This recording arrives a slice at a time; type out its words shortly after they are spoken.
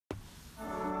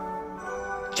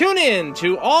Tune in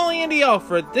to All Andy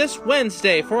Alfred this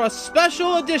Wednesday for a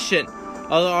special edition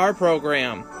of our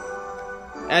program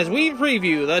as we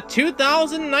preview the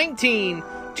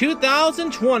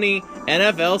 2019-2020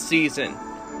 NFL season.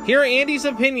 Hear Andy's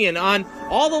opinion on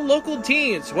all the local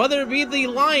teams, whether it be the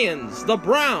Lions, the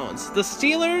Browns, the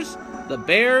Steelers, the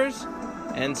Bears,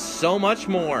 and so much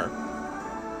more.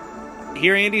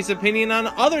 Hear Andy's opinion on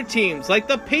other teams like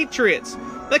the Patriots,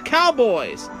 the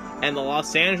Cowboys, and the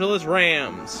Los Angeles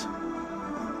Rams.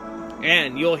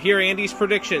 And you'll hear Andy's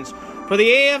predictions for the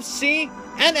AFC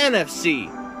and NFC,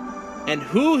 and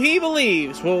who he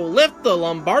believes will lift the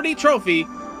Lombardi Trophy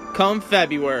come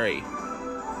February.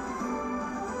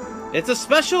 It's a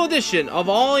special edition of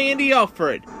All Andy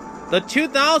Alfred, the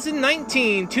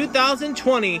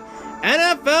 2019-2020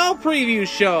 NFL Preview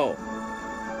Show.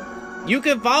 You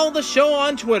can follow the show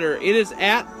on Twitter. It is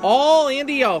at All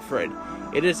Andy Alfred.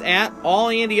 It is at All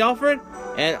Andy Alfred,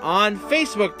 and on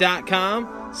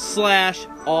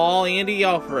Facebook.com/All Andy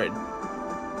Alfred.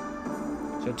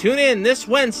 So tune in this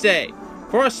Wednesday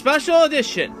for a special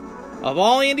edition of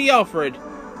All Andy Alfred,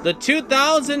 the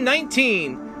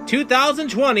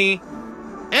 2019-2020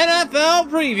 NFL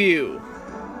Preview.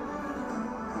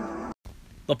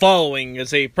 The following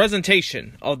is a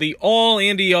presentation of the All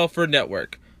Andy Alfred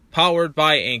Network, powered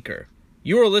by Anchor.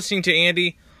 You are listening to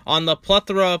Andy on the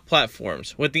plethora of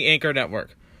platforms with the Anchor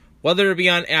Network, whether it be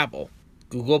on Apple,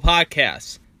 Google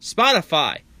Podcasts,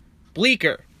 Spotify,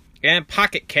 Breaker, and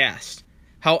Pocket Cast.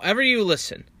 However you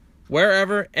listen,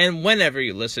 wherever and whenever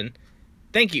you listen,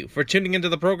 thank you for tuning into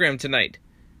the program tonight.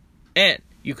 And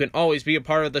you can always be a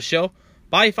part of the show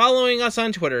by following us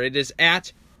on Twitter. It is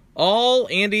at All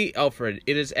Andy Alfred.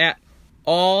 It is at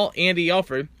All Andy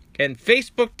Alfred, and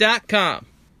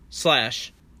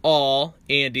Facebook.com/All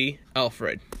Andy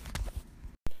Alfred.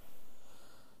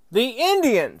 The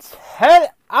Indians head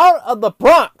out of the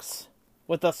Bronx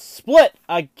with a split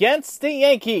against the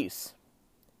Yankees.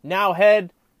 Now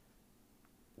head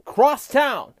cross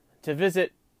town to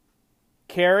visit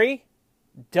Kerry,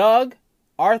 Doug,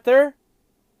 Arthur,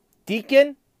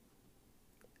 Deacon,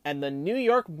 and the New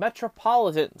York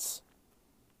Metropolitans.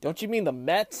 Don't you mean the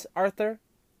Mets, Arthur?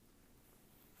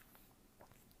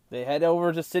 They head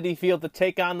over to Citi Field to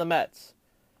take on the Mets.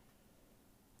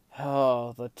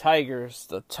 Oh, the Tigers,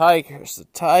 the Tigers, the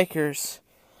Tigers.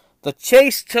 The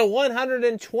chase to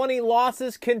 120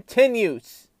 losses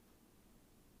continues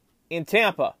in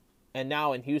Tampa and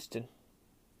now in Houston.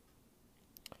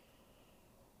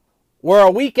 We're a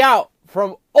week out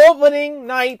from opening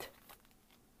night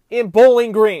in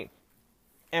Bowling Green,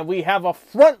 and we have a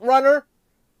front runner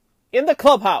in the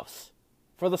clubhouse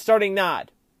for the starting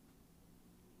nod.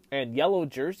 And yellow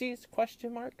jerseys, ?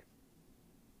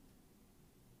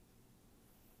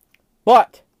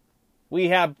 But we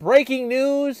have breaking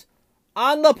news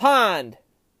on the pond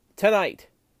tonight.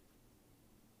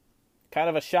 Kind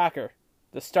of a shocker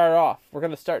to start off. We're going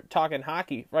to start talking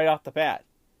hockey right off the bat,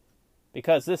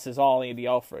 because this is All Andy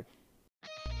Alfred.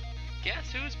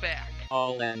 Guess who's back?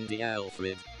 All Andy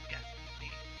Alfred.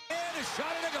 And a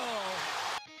shot and a goal.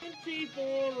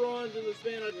 24 runs in the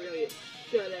span of really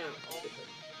shut out.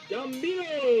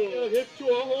 Gambino hit to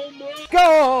a home run.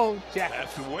 Go, Jack.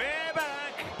 That's way back.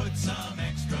 Put some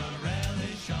extra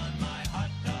relish on my hot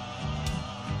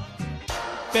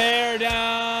dog. Bear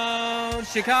down,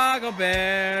 Chicago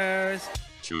Bears.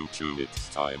 Choo-choo, it's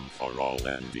time for All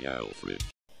Andy Alfred.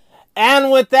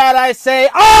 And with that, I say,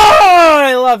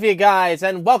 I love you guys,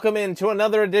 and welcome into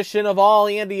another edition of All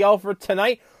Andy Alfred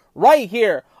tonight, right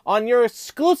here on your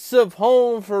exclusive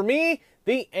home for me,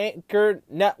 the Anchor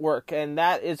Network. And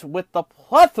that is with the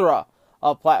plethora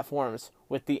of platforms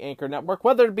with the Anchor Network,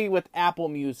 whether it be with Apple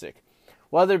Music,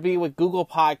 whether it be with Google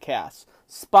Podcasts,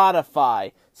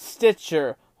 Spotify,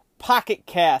 Stitcher, Pocket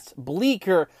Cast,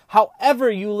 Breaker,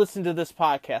 however you listen to this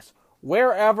podcast,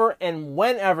 wherever and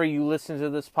whenever you listen to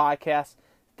this podcast,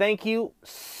 thank you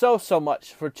so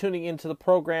much for tuning into the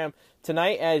program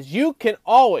tonight, as you can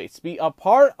always be a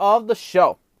part of the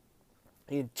show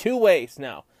in two ways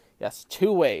now. Yes,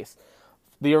 two ways.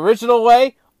 The original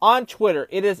way, on Twitter,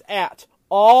 it is at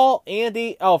All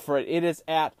Andy Alfred. It is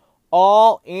at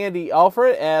All Andy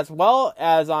Alfred, as well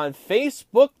as on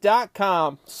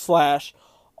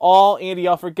Facebook.com/All Andy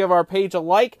Alfred. Give our page a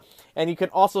like. And you can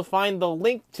also find the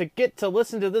link to get to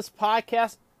listen to this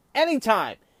podcast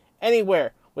anytime,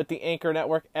 anywhere with the Anchor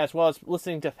Network, as well as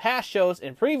listening to past shows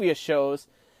and previous shows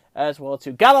as well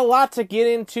too. Got a lot to get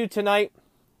into tonight.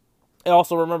 And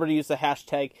also remember to use the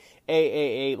hashtag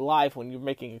AAA Live when you're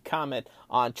making a comment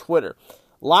on Twitter.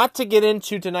 Lot to get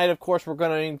into tonight. Of course, we're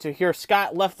going to hear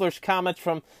Scott Loeffler's comments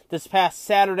from this past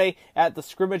Saturday at the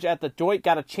scrimmage at the Doit.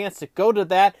 Got a chance to go to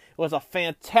that. It was a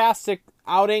fantastic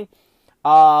outing.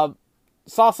 Saw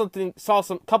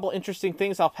some couple interesting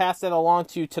things. I'll pass that along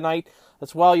to you tonight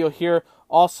as well. You'll hear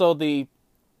also the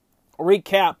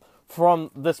recap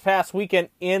from this past weekend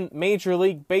in Major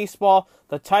League Baseball.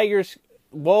 The Tigers'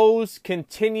 woes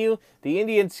continue. The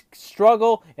Indians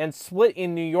struggle and split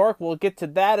in New York. We'll get to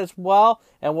that as well.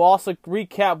 And we'll also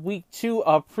recap week 2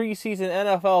 of preseason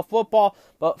NFL football.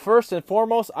 But first and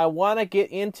foremost, I want to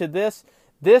get into this.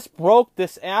 This broke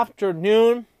this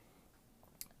afternoon,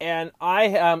 and I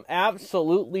am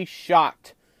absolutely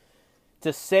shocked,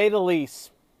 to say the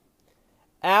least.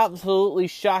 Absolutely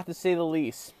shocked, to say the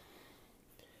least.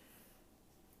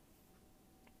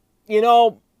 You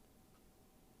know,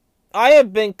 I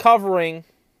have been covering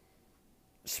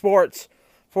sports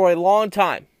for a long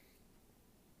time.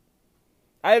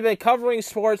 I have been covering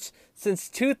sports since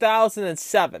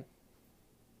 2007,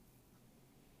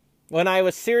 when I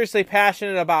was seriously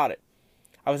passionate about it.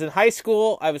 I was in high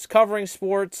school. I was covering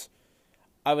sports.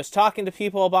 I was talking to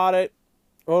people about it.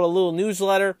 Wrote a little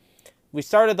newsletter. We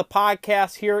started the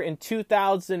podcast here in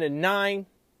 2009.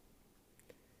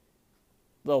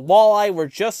 The walleye were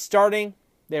just starting.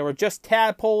 They were just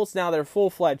tadpoles. Now they're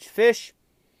full-fledged fish.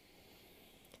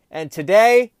 And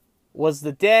today was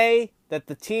the day that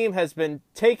the team has been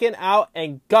taken out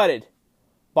and gutted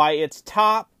by its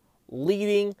top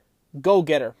leading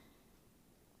go-getter.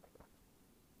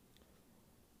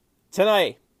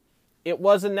 Tonight, it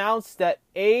was announced that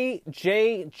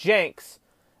A.J. Jenks,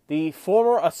 the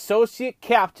former associate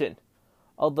captain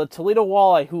of the Toledo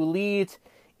Walleye, who leads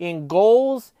in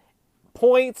goals,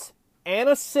 points, and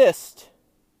assists,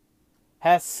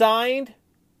 has signed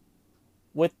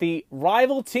with the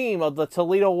rival team of the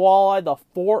Toledo Walleye, the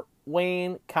Fort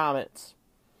Wayne Komets.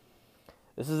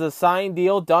 This is a signed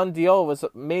deal, done deal. It was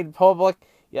made public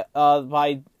it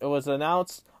was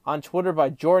announced on Twitter by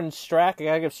Jordan Strack. I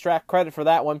gotta give Strack credit for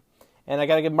that one, and I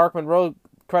gotta give Mark Monroe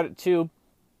credit too.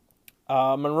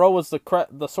 Monroe was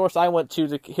the source I went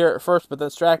to hear it first, but then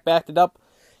Strack backed it up,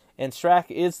 and Strack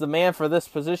is the man for this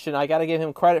position. I gotta give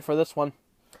him credit for this one.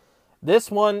 This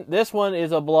one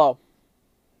is a blow.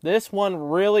 This one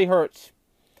really hurts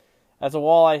as a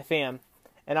walleye fan,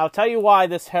 and I'll tell you why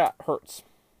this hurts.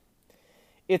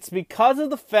 It's because of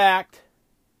the fact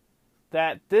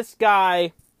that this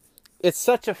guy is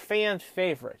such a fan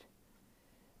favorite.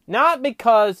 Not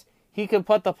because he can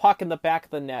put the puck in the back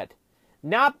of the net.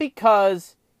 Not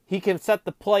because he can set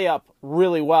the play up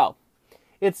really well.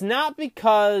 It's not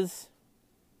because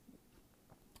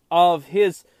of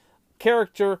his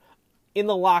character in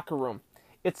the locker room.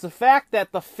 It's the fact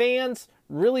that the fans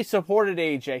really supported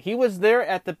AJ. He was there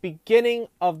at the beginning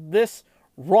of this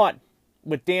run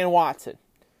with Dan Watson.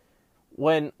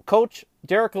 When Coach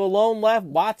Derek Lalone left,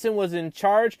 Watson was in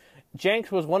charge.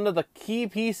 Jenks was one of the key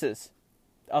pieces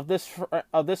of this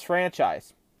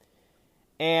franchise.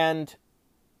 And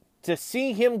to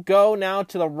see him go now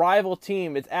to the rival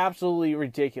team is absolutely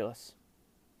ridiculous.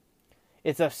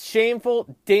 It's a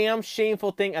shameful, damn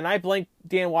shameful thing, and I blame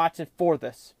Dan Watson for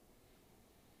this.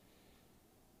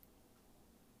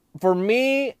 For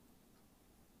me,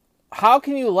 how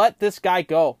can you let this guy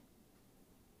go?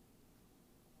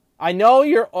 I know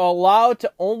you're allowed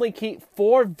to only keep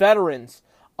 4 veterans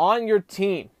on your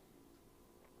team.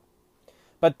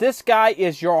 But this guy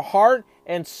is your heart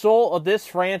and soul of this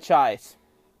franchise.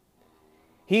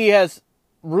 He has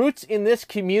roots in this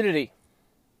community.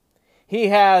 He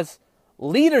has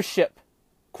leadership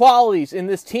qualities in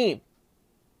this team.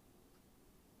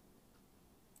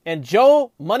 And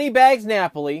Joe Moneybags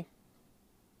Napoli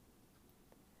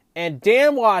and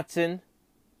Dan Watson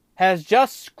has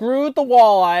just screwed the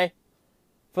walleye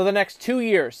for the next 2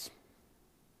 years.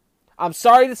 I'm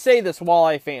sorry to say this,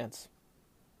 walleye fans.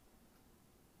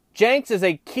 Jenks is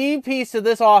a key piece of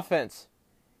this offense.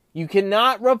 You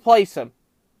cannot replace him.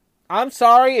 I'm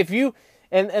sorry if you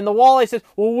and the walleye says,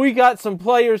 well, we got some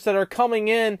players that are coming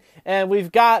in, and we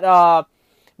got a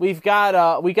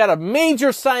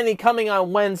major signing coming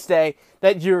on Wednesday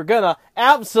that you're gonna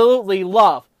absolutely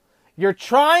love. You're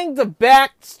trying to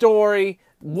backstory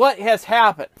what has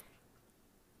happened.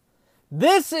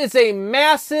 This is a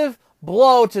massive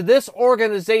blow to this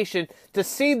organization to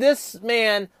see this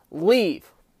man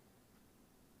leave.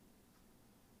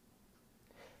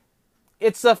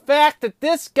 It's the fact that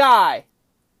this guy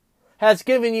has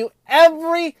given you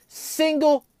every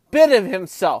single bit of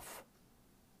himself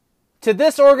to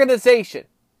this organization,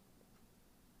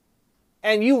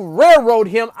 and you railroad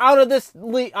him out of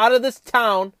this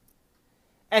town,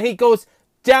 and he goes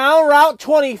down Route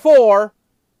 24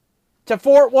 to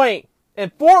Fort Wayne.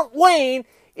 And Fort Wayne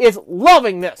is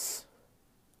loving this.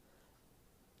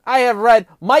 I have read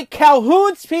Mike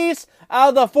Calhoun's piece out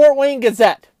of the Fort Wayne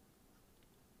Gazette.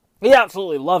 He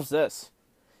absolutely loves this.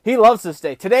 He loves this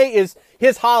day. Today is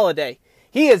his holiday.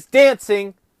 He is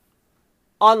dancing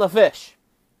on the fish.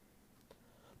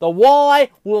 The walleye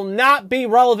will not be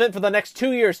relevant for the next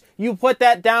 2 years. You put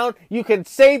that down. You can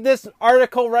save this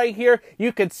article right here.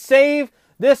 You can save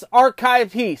this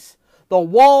archive piece. The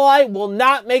walleye will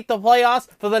not make the playoffs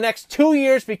for the next 2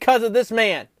 years because of this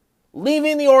man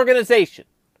leaving the organization.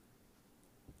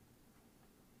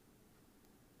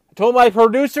 I told my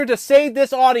producer to save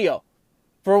this audio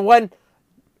for when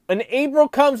April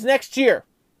comes next year.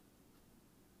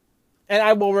 And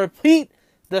I will repeat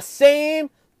the same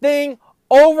thing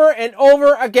over and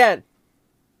over again.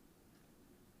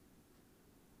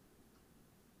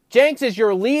 Jenks is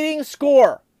your leading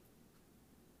scorer.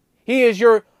 He is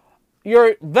your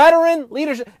veteran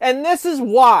leadership. And this is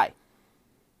why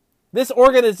this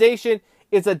organization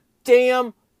is a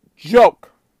damn joke.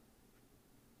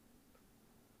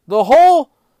 The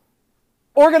whole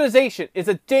organization is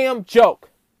a damn joke.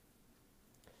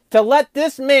 To let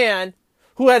this man,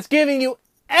 who has given you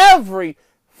every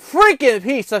freaking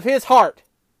piece of his heart,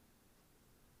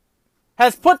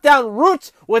 has put down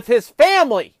roots with his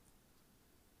family,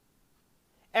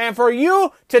 and for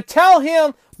you to tell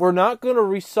him, we're not going to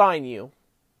re-sign you,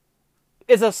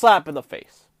 is a slap in the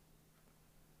face.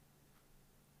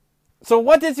 So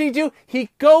what does he do? He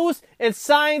goes and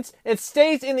signs and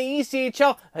stays in the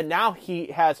ECHL, and now he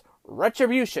has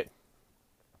retribution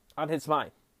on his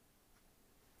mind.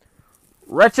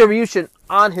 Retribution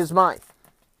on his mind.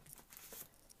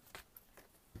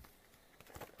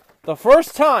 The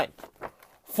first time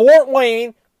Fort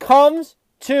Wayne comes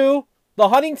to the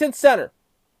Huntington Center,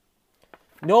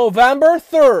 November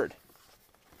 3rd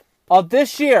of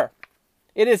this year,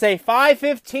 it is a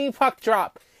 5:15 puck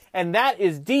drop, and that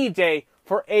is D-Day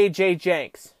for AJ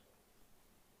Jenks.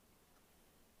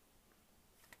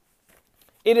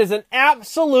 It is an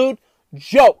absolute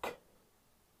joke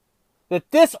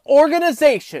that this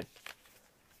organization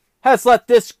has let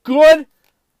this good,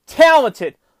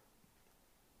 talented,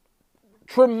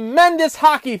 tremendous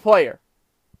hockey player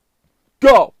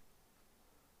go.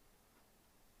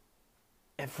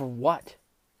 And for what?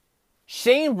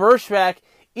 Shane Vershback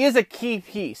is a key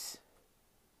piece.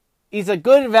 He's a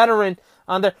good veteran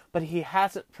on there, but he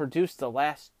hasn't produced the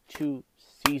last 2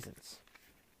 seasons.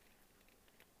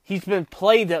 He's been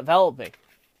play developing.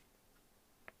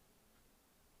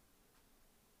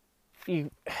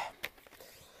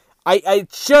 I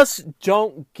just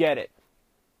don't get it.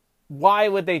 Why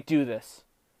would they do this?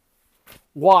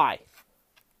 Why?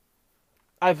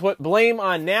 I put blame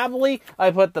on Napoli.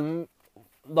 I put the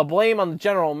blame on the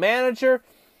general manager.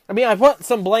 I mean, I put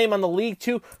some blame on the league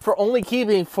too for only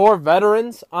keeping 4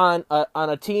 veterans on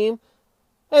a team.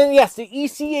 And yes, the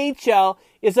ECHL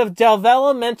is a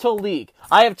developmental league.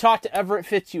 I have talked to Everett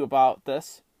Fitzhugh about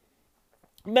this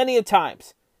many a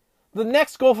times. The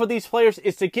next goal for these players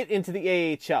is to get into the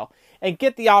AHL and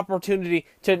get the opportunity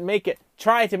to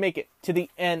try to make it to the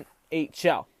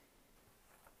NHL.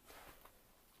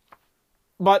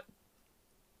 But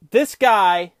this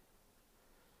guy,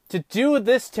 to do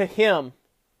this to him,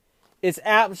 is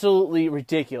absolutely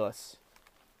ridiculous.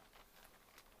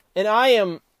 And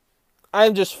I'm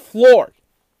just floored.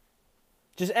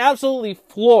 Just absolutely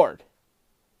floored.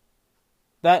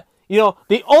 That,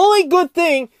 the only good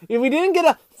thing, if we didn't get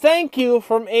a thank you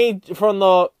from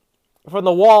the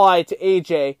Walleye to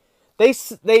AJ,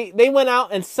 they went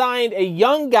out and signed a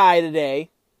young guy today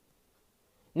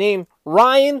named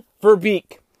Ryan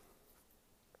Verbeek.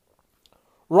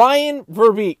 Ryan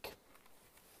Verbeek.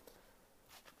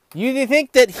 You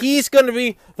think that he's going to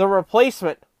be the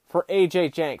replacement for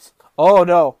AJ Jenks? Oh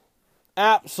no.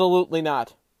 Absolutely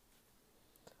not.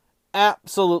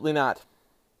 Absolutely not.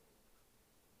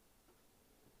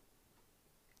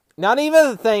 Not even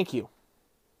a thank you.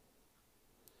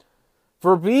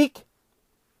 Verbeek,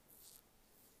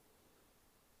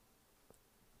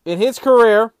 in his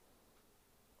career,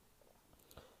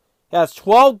 has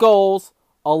 12 goals,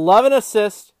 11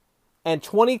 assists, and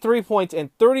 23 points in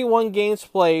 31 games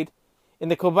played in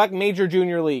the Quebec Major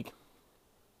Junior League.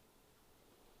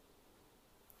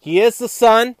 He is the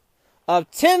son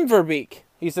of Tim Verbeek.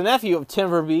 He's the nephew of Tim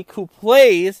Verbeek, who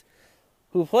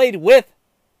played with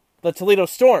the Toledo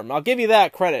Storm. I'll give you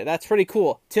that credit. That's pretty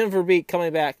cool. Tim Verbeek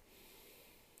coming back.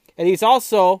 And he's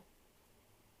also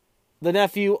the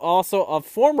nephew of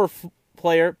former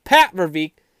player Pat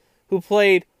Verbeek, who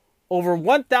played over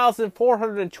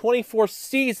 1,424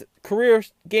 career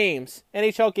games,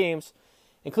 NHL games,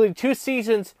 including 2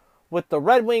 seasons with the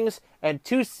Red Wings and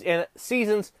 2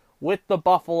 seasons with the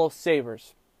Buffalo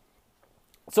Sabres.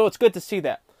 So it's good to see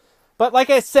that. But like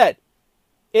I said,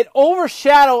 it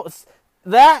overshadows,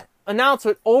 that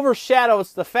announcement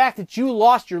overshadows the fact that you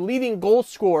lost your leading goal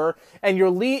scorer and your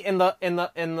lead in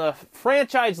the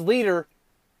franchise leader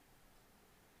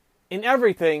in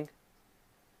everything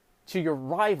to your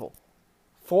rival,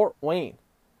 Fort Wayne.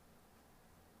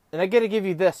 And I got to give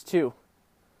you this too.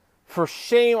 For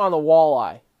shame on the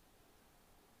Walleye.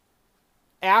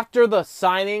 After the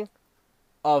signing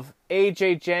of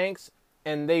AJ Jenks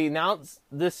and they announced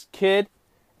this kid,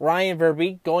 Ryan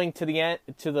Verbeek, going to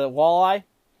the Walleye,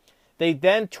 they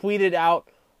then tweeted out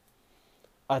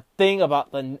a thing about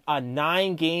a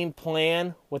 9-game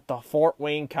plan with the Fort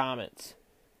Wayne Komets.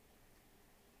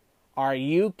 Are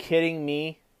you kidding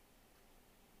me?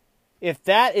 If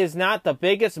that is not the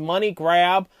biggest money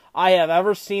grab I have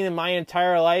ever seen in my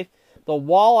entire life, the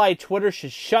Walleye Twitter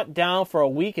should shut down for a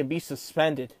week and be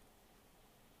suspended.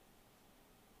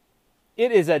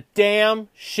 It is a damn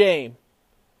shame.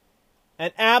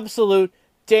 An absolute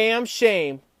damn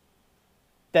shame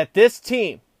that this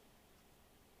team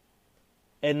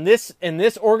and this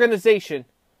organization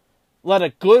let a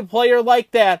good player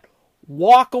like that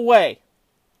walk away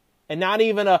and not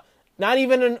even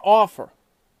an offer.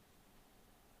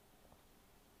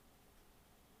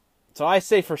 So I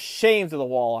say for shame to the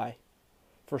Walleye.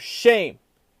 For shame.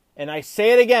 And I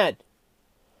say it again.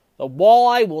 The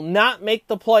Walleye will not make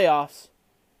the playoffs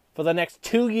for the next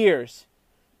 2 years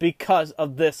because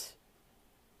of this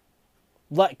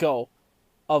let go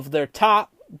of their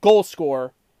top goal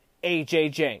scorer,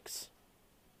 AJ Jenks.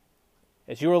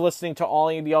 As you are listening to All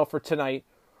Andy Alford tonight,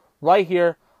 right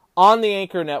here on the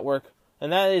Anchor Network,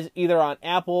 and that is either on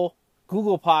Apple,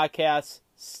 Google Podcasts,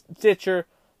 Stitcher,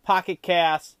 Pocket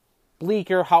Casts,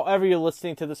 Bleaker, however you're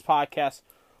listening to this podcast,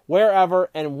 wherever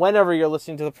and whenever you're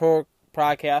listening to the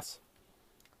podcast.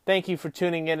 Thank you for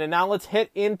tuning in. And now let's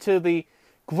hit into the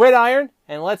gridiron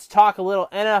and let's talk a little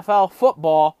NFL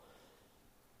football.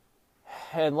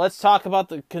 And let's talk about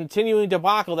the continuing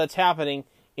debacle that's happening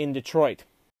in Detroit.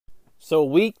 So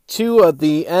week 2 of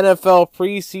the NFL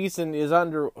preseason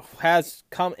has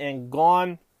come and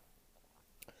gone.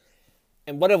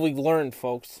 And what have we learned,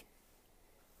 folks?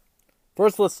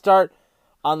 First, let's start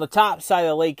on the top side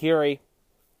of Lake Erie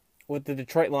with the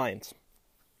Detroit Lions.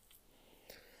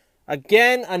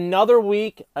 Again, another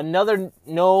week, another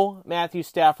no Matthew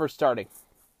Stafford starting.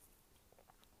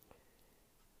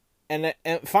 And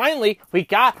finally, we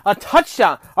got a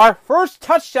touchdown. Our first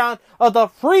touchdown of the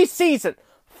preseason.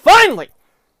 Finally,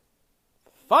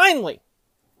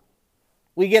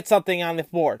 we get something on the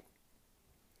board.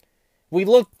 We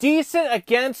look decent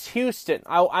against Houston.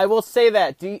 I will say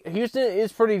that. Houston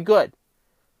is pretty good.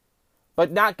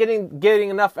 But not getting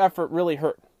enough effort really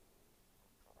hurt.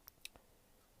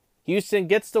 Houston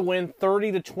gets the win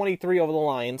 30-23 over the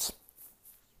Lions.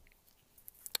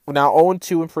 We're now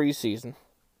 0-2 in preseason.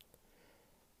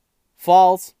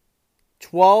 Falls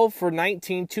 12 for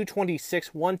 19,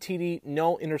 226, 1 TD,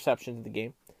 no interceptions in the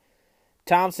game.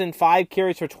 Thompson, 5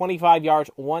 carries for 25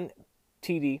 yards, 1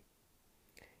 TD.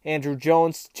 Andrew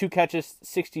Jones, 2 catches,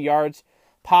 60 yards.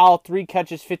 Powell, 3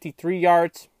 catches, 53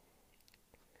 yards.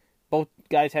 Both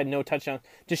guys had no touchdowns.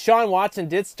 Deshaun Watson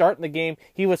did start in the game.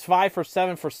 He was 5 for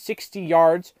 7 for 60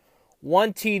 yards,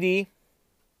 1 TD,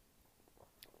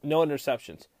 no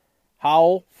interceptions.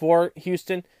 Howell for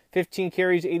Houston, 15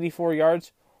 carries, 84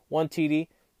 yards, 1 TD.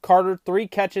 Carter, 3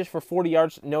 catches for 40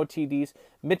 yards, no TDs.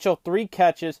 Mitchell, 3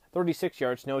 catches, 36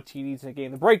 yards, no TDs in the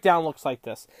game. The breakdown looks like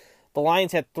this. The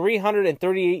Lions had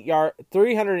 388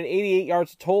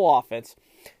 yards of total offense,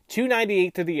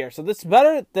 298 through the air. So this is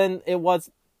better than it was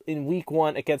in week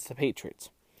 1 against the Patriots.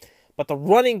 But the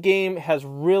running game has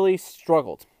really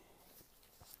struggled.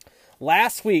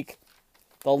 Last week,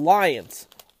 the Lions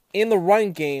in the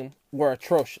run game were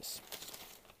atrocious.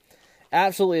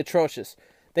 Absolutely atrocious.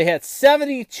 They had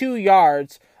 72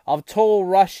 yards of total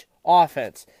rush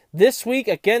offense. This week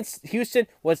against Houston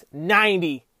was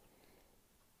 90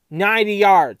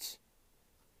 yards.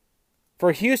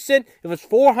 For Houston, it was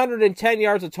 410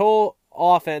 yards of total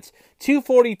offense,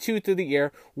 242 through the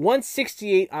air,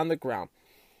 168 on the ground.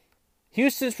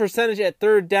 Houston's percentage at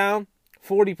third down,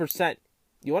 40%.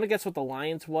 You want to guess what the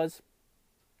Lions was?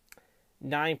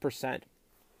 9%.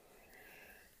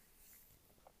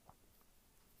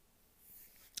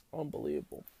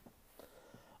 Unbelievable.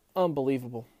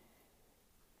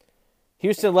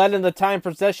 Houston led in the time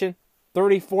possession,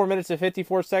 34 minutes and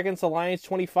 54 seconds. The Lions,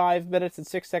 25 minutes and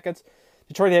 6 seconds.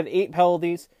 Detroit had 8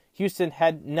 penalties. Houston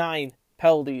had 9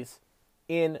 penalties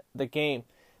in the game.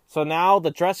 So now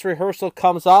the dress rehearsal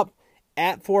comes up,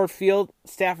 at Ford Field.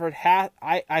 Stafford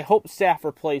I hope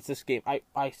Stafford plays this game.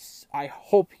 I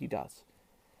hope he does.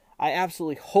 I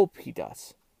absolutely hope he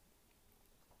does.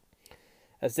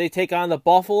 As they take on the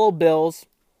Buffalo Bills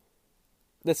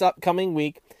this upcoming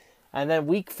week. And then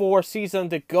week 4 sees them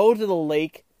to go to the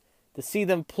lake to see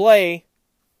them play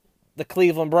the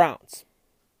Cleveland Browns.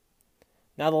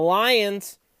 Now the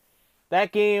Lions,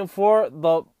 that game for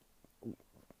the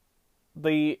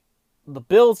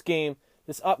Bills game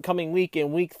this upcoming week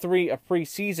in week 3 of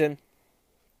preseason,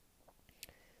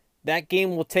 that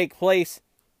game will take place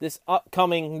this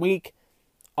upcoming week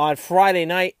on Friday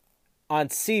night on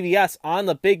CBS on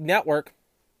the big network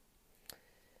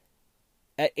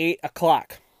at 8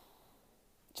 o'clock.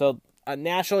 So a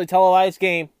nationally televised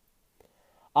game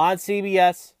on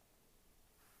CBS.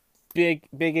 Big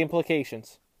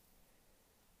implications.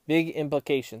 Big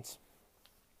implications.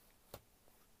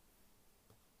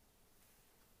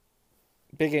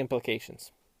 Big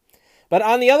implications. But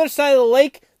on the other side of the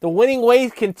lake, the winning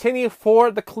ways continue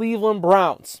for the Cleveland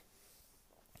Browns.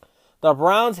 The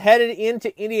Browns headed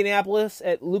into Indianapolis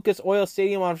at Lucas Oil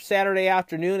Stadium on Saturday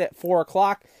afternoon at 4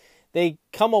 o'clock. They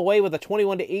come away with a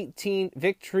 21-18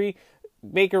 victory.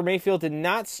 Baker Mayfield did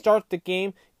not start the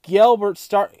game. Gilbert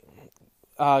starting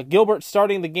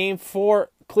the game for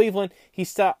Cleveland.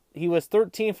 He was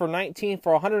 13 for 19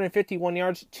 for 151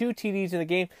 yards, 2 TDs in the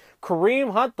game.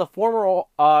 Kareem Hunt, the former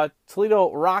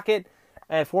Toledo Rocket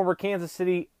and former Kansas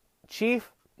City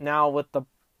Chief, now with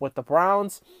the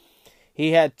Browns,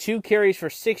 he had 2 carries for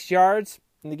 6 yards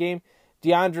in the game.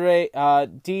 DeAndre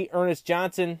Ernest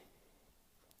Johnson,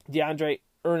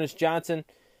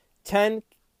 10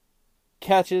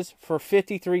 catches for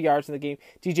 53 yards in the game.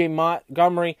 DJ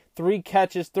Montgomery, 3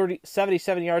 catches,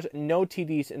 77 yards, no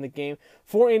TDs in the game.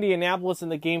 For Indianapolis in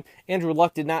the game, Andrew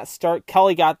Luck did not start.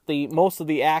 Kelly got the most of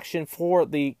the action for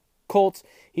the Colts.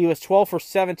 He was 12 for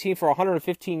 17 for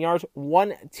 115 yards,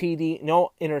 1 TD,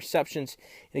 no interceptions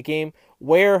in the game.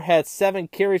 Ware had 7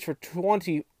 carries for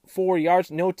 24 yards,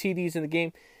 no TDs in the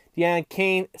game. Deon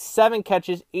Cain, 7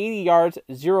 catches, 80 yards,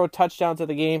 0 touchdowns in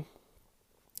the game.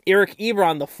 Eric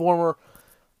Ebron, the former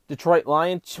Detroit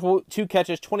Lion, 2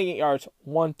 catches, 28 yards,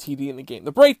 1 TD in the game.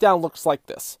 The breakdown looks like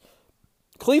this.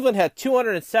 Cleveland had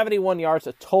 271 yards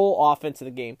of total offense in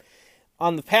the game.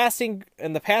 On the passing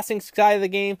side of the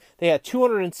game, they had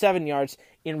 207 yards.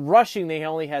 In rushing, they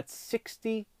only had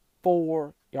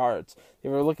 64 yards. They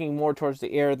were looking more towards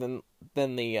the air than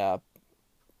the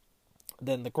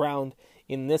ground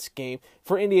in this game.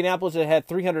 For Indianapolis, it had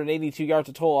 382 yards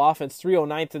of total offense,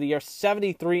 309 through the air,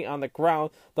 73 on the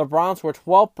ground. The Browns were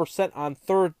 12% on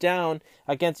third down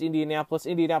against Indianapolis.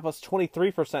 Indianapolis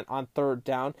 23% on third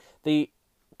down. The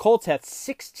Colts had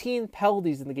 16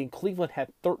 penalties in the game. Cleveland had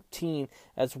 13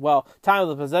 as well. Time of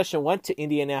the possession went to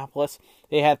Indianapolis.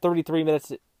 They had 33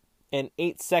 minutes and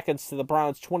 8 seconds to the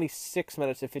Browns, 26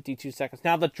 minutes and 52 seconds.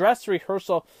 Now, the dress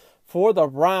rehearsal for the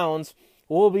Browns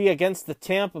will be against the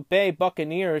Tampa Bay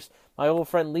Buccaneers. My old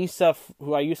friend Lisa,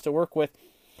 who I used to work with,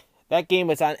 that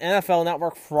game is on NFL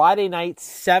Network Friday night,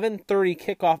 7:30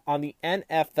 kickoff on the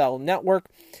NFL Network.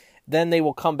 Then they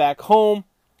will come back home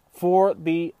for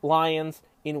the Lions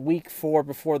in week 4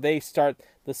 before they start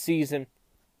the season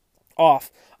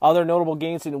off. Other notable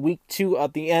games in week 2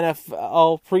 of the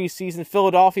NFL preseason.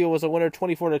 Philadelphia was a winner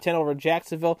 24-10 over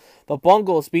Jacksonville. The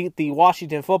Bungles beat the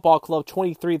Washington Football Club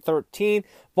 23-13.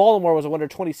 Baltimore was a winner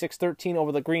 26-13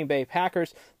 over the Green Bay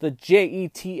Packers. The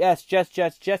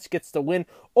Jets gets the win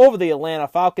over the Atlanta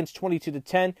Falcons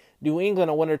 22-10. New England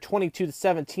a winner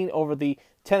 22-17 over the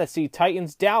Tennessee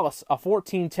Titans. Dallas a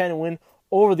 14-10 win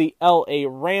over the LA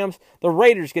Rams. The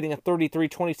Raiders getting a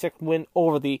 33-26 win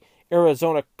over the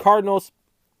Arizona Cardinals.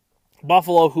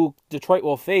 Buffalo, who Detroit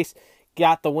will face,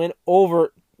 got the win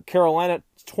over Carolina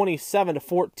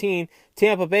 27-14.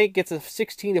 Tampa Bay gets a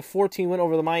 16-14 win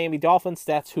over the Miami Dolphins.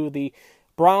 That's who the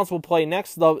Browns will play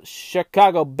next. The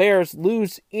Chicago Bears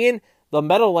lose in the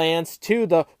Meadowlands to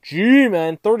the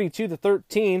G-Men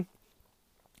 32-13.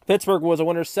 Pittsburgh was a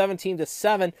winner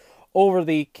 17-7 over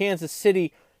the Kansas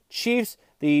City Chiefs.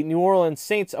 The New Orleans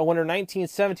Saints a winner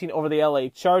 19-17 over the LA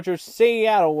Chargers.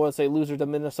 Seattle was a loser to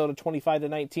Minnesota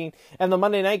 25-19. And the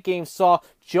Monday night game saw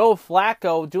Joe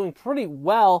Flacco doing pretty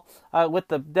well with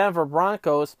the Denver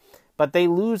Broncos, but they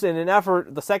lose in an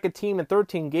effort. The second team and third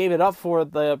team gave it up for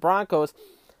the Broncos.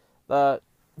 The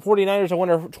 49ers a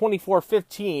winner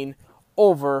 24-15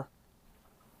 over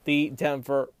the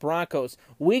Denver Broncos.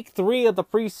 Week 3 of the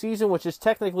preseason, which is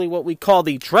technically what we call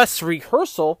the dress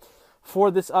rehearsal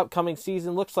for this upcoming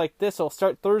season, looks like this. It'll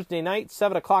start Thursday night,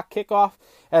 7 o'clock kickoff,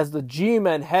 as the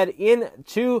G-Men head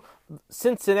into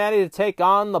Cincinnati to take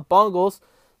on the Bungles.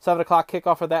 7 o'clock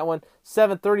kickoff for that one.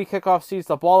 7:30 kickoff sees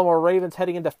the Baltimore Ravens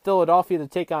heading into Philadelphia to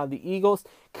take on the Eagles.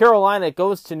 Carolina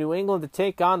goes to New England to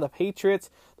take on the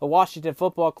Patriots. The Washington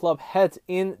Football Club heads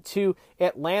into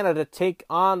Atlanta to take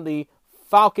on the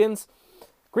Falcons.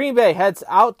 Green Bay heads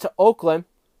out to Oakland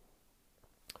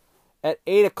at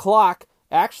 8 o'clock.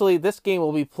 Actually, this game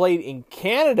will be played in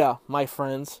Canada, my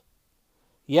friends.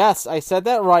 Yes, I said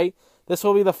that right. This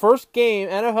will be the first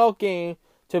NFL game,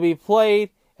 to be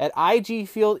played at IG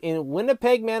Field in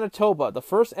Winnipeg, Manitoba. The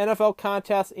first NFL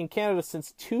contest in Canada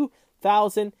since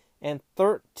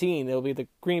 2013. It will be the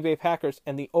Green Bay Packers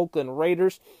and the Oakland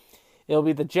Raiders. It will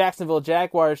be the Jacksonville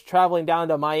Jaguars traveling down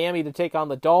to Miami to take on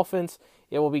the Dolphins.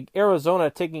 It will be Arizona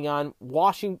taking on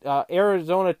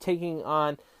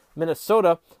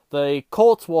Minnesota. The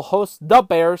Colts will host the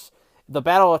Bears. The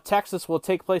Battle of Texas will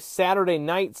take place Saturday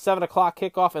night, 7 o'clock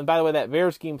kickoff. And by the way, that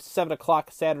Bears game, 7 o'clock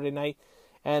Saturday night.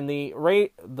 And the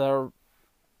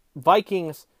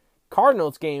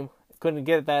Vikings-Cardinals game, couldn't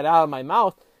get that out of my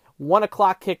mouth, 1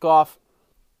 o'clock kickoff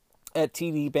at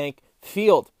TD Bank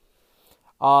Field.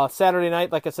 Saturday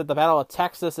night, like I said, the Battle of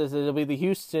Texas, it'll be the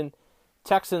Houston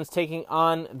Texans taking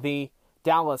on the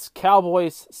Dallas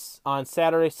Cowboys on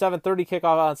Saturday. 7:30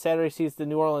 kickoff on Saturday sees the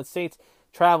New Orleans Saints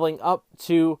traveling up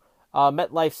to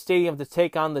MetLife Stadium to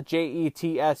take on the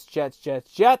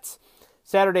Jets.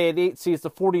 Saturday at 8 sees the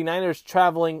 49ers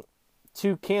traveling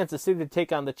to Kansas City to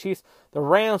take on the Chiefs. The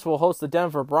Rams will host the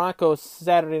Denver Broncos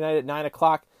Saturday night at 9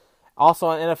 o'clock. Also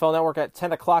on NFL Network at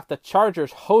 10 o'clock, the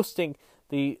Chargers hosting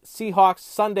the Seahawks.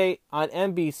 Sunday on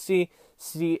NBC,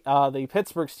 the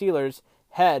Pittsburgh Steelers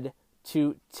head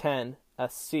to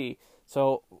Tennessee.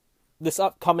 So this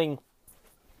upcoming,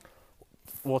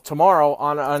 tomorrow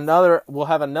we'll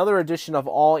have another edition of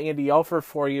All Andy Elford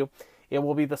for you. It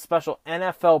will be the special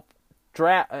NFL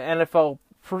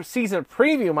season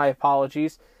preview, my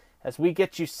apologies, as we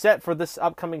get you set for this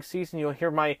upcoming season. You'll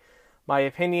hear my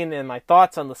opinion and my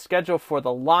thoughts on the schedule for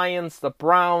the Lions, the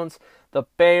Browns, the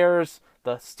Bears,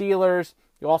 the Steelers.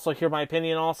 You'll also hear my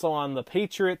opinion also on the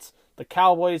Patriots, the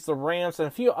Cowboys, the Rams, and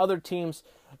a few other teams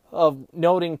of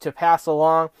noting to pass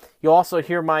along. You'll also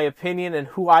hear my opinion and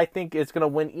who I think is going to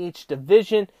win each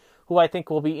division, who I think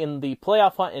will be in the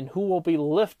playoff hunt, and who will be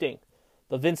lifting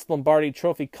the Vince Lombardi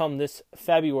Trophy come this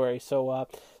February. So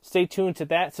stay tuned to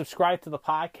that. Subscribe to the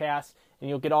podcast, and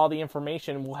you'll get all the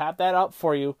information. We'll have that up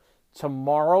for you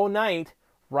tomorrow night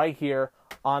right here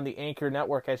on the Anchor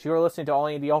Network, as you're listening to All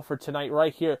Andy Elford tonight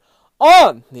right here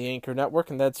on the Anchor Network,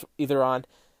 and that's either on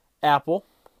Apple,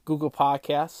 Google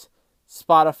Podcasts,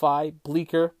 Spotify,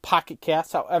 Bleaker, Pocket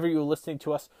Casts, however you're listening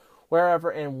to us, wherever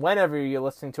and whenever you're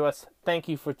listening to us. Thank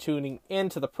you for tuning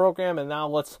into the program, and now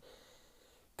let's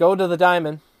go to the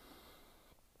diamond.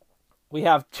 We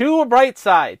have two bright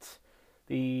sides,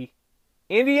 the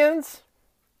Indians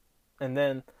and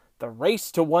then the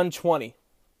race to 120.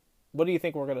 What do you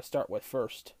think we're going to start with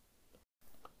first?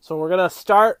 So we're going to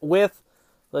start with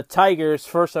the Tigers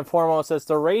first and foremost, as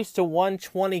the race to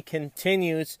 120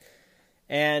 continues,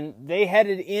 and they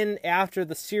headed in after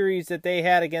the series that they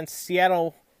had against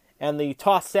Seattle and the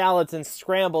tossed salads and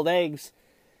scrambled eggs.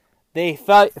 They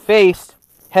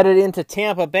headed into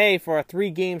Tampa Bay for a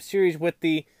 3-game series with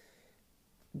the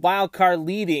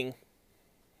wildcard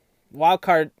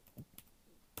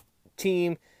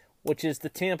team, which is the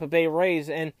Tampa Bay Rays.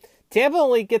 And Tampa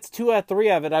only gets 2 out of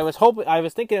 3 of it. I was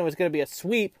thinking it was going to be a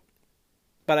sweep,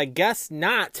 but I guess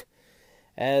not,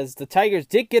 as the Tigers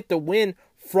did get the win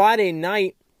Friday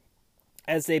night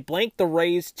as they blanked the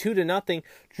Rays 2-0.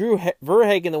 Drew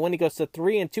Verhagen, the win, he goes to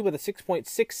 3-2 with a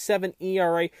 6.67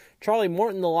 ERA. Charlie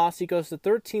Morton, the loss, he goes to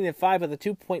 13-5 with a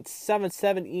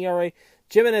 2.77 ERA.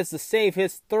 Jimenez, the save,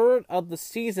 his 3rd of the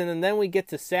season, and then we get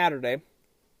to Saturday.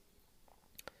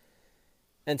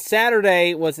 And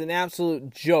Saturday was an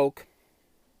absolute joke.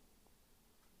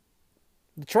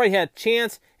 Detroit had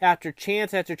chance after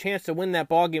chance after chance to win that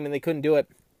ballgame, and they couldn't do it.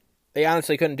 They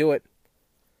honestly couldn't do it.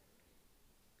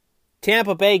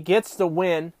 Tampa Bay gets the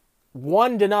win,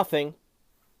 1-0,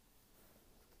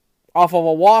 off of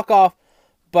a walk-off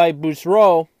by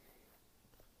Boussereau.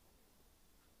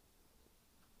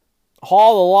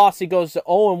 Hall, the loss, he goes to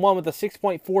 0-1 with a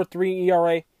 6.43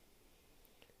 ERA.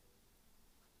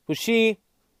 Bushi,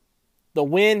 the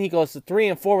win, he goes to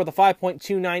 3-4 with a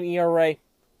 5.29 ERA.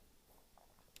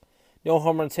 No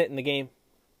home runs hit in the game.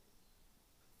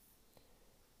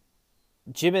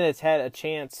 Jimenez had a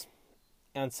chance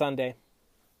on Sunday.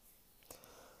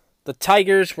 The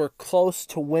Tigers were close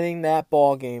to winning that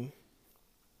ball game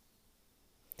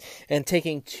and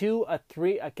taking 2 of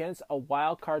 3 against a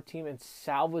wild card team and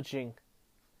salvaging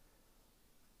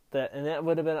that, and that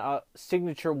would have been a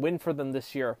signature win for them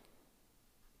this year.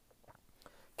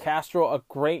 Castro a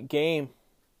great game.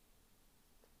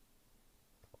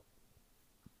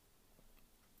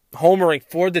 Homering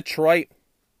for Detroit.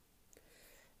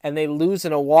 And they lose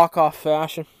in a walk-off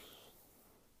fashion.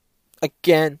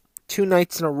 Again, 2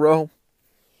 nights in a row.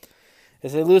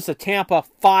 As they lose to Tampa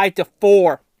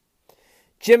 5-4.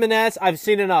 Jimenez, I've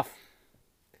seen enough.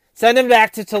 Send him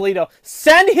back to Toledo.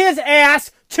 Send his ass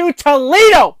to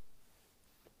Toledo!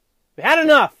 We've had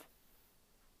enough.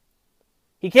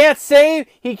 He can't save.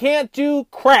 He can't do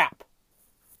crap.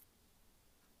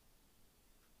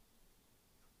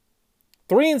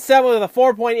 3-7 with a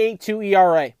 4.82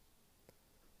 ERA.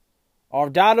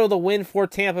 Arenado the win for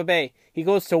Tampa Bay. He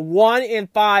goes to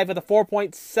 1-5 with a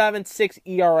 4.76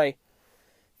 ERA.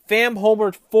 Pham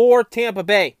homered for Tampa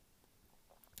Bay.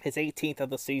 His 18th of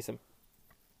the season.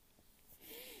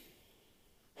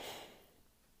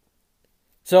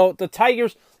 So the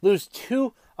Tigers lose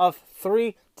 2 of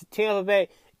 3 to Tampa Bay.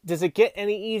 Does it get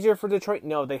any easier for Detroit?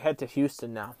 No, they head to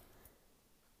Houston now.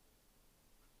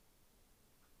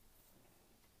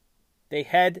 They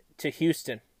head to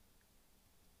Houston.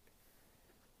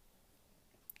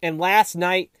 And last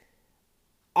night,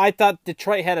 I thought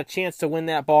Detroit had a chance to win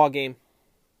that ball game.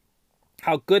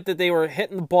 How good that they were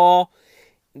hitting the ball.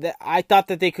 That I thought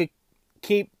that they could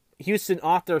keep Houston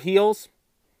off their heels.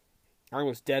 I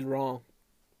was dead wrong.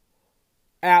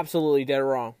 Absolutely dead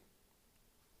wrong.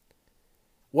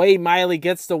 Wade Miley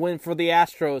gets the win for the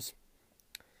Astros.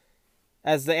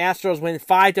 As the Astros win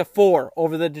 5-4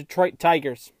 over the Detroit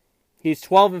Tigers. He's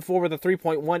 12-4 with a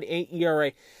 3.18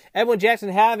 ERA. Edwin Jackson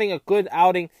having a good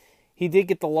outing. He did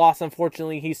get the loss,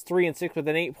 unfortunately. He's 3-6 with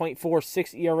an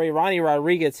 8.46 ERA. Ronnie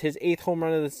Rodriguez, his 8th home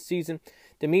run of the season.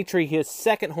 Dimitri, his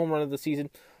 2nd home run of the season.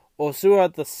 Osuna,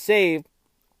 the save,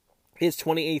 his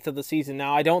 28th of the season.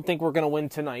 Now, I don't think we're going to win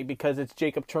tonight because it's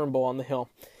Jacob Turnbull on the hill.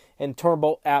 And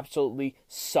Turnbull absolutely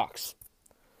sucks.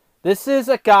 This is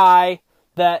a guy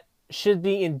that should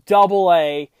be in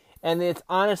Double-A, and it's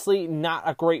honestly not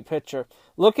a great pitcher.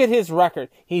 Look at his record.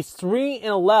 He's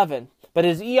 3-11, but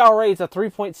his ERA is a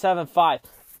 3.75.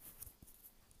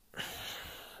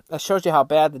 That shows you how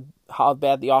bad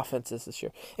the offense is this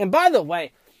year. And by the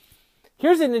way,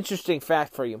 here's an interesting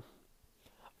fact for you.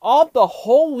 Of the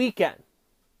whole weekend,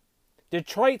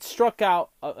 Detroit struck out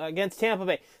against Tampa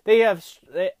Bay.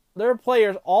 Their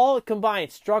players all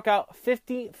combined struck out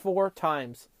 54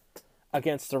 times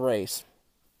against the Rays.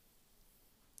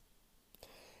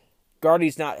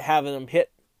 Guardy's not having them hit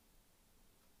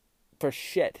for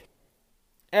shit.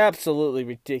 Absolutely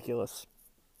ridiculous.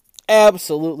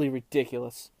 Absolutely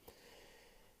ridiculous.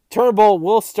 Turnbull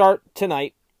will start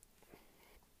tonight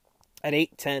at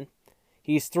 8-10.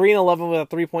 He's 3-11 with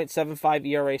a 3.75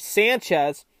 ERA.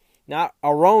 Sanchez, not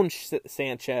Aaron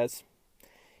Sanchez.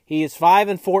 He is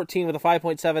 5-14 with a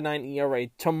 5.79 ERA.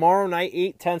 Tomorrow night,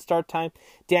 8-10 start time.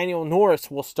 Daniel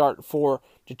Norris will start for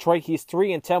Detroit. He's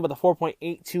 3-10 with a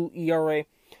 4.82 ERA.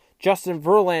 Justin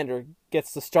Verlander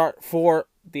gets the start for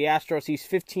the Astros. He's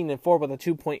 15-4 with a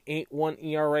 2.81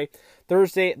 ERA.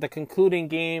 Thursday, the concluding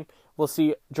game, we'll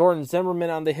see Jordan Zimmerman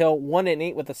on the hill,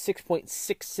 1-8 with a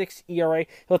 6.66 ERA.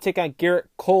 He'll take on Garrett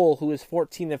Cole, who is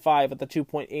 14-5 with a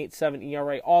 2.87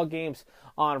 ERA. All games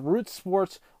on Root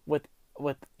Sports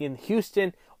in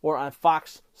Houston or on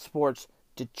Fox Sports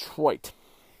Detroit.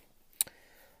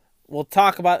 We'll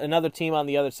talk about another team on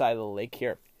the other side of the lake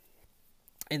here.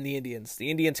 And the Indians. The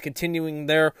Indians continuing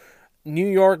their New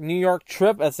York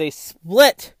trip as they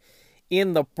split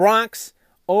in the Bronx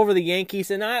over the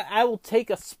Yankees. And I will take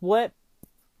a split.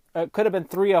 It could have been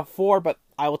 3-4, but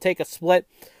I will take a split.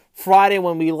 Friday,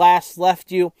 when we last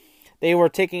left you, they were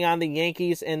taking on the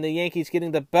Yankees, and the Yankees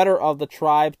getting the better of the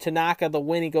Tribe. Tanaka, the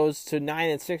win, he goes to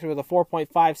 9-6 with a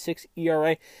 4.56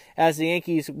 ERA as the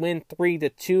Yankees win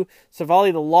 3-2.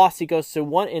 Savali, the loss, he goes to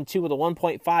 1-2 with a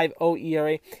 1.50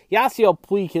 ERA. Yasiel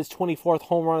Puig, his 24th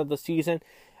home run of the season.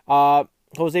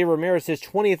 Jose Ramirez, his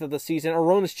 20th of the season.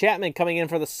 Aroldis Chapman coming in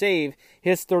for the save,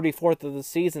 his 34th of the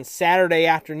season. Saturday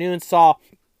afternoon saw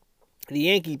the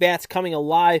Yankee bats coming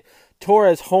alive.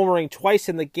 Torres homering twice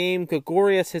in the game.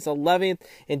 Gregorius his 11th.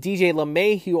 And DJ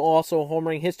LeMahieu also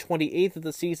homering his 28th of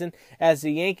the season as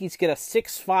the Yankees get a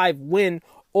 6-5 win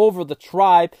over the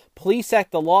Tribe. Plesac,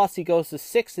 the loss, he goes to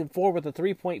 6-4 with a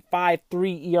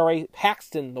 3.53 ERA.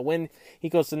 Paxton, the win, he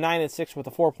goes to 9-6 with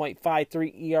a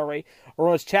 4.53 ERA.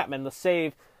 Aroldis Chapman, the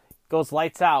save, goes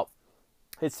lights out.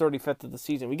 His 35th of the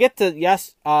season. We get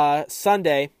to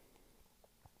Sunday,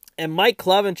 and Mike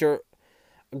Clevenger,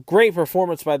 great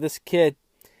performance by this kid.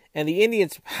 And the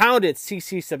Indians pounded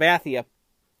CC Sabathia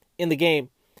in the game.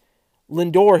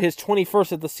 Lindor, his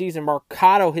 21st of the season.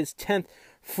 Mercado, his 10th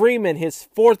Freeman, his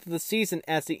 4th of the season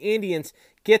as the Indians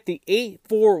get the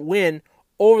 8-4 win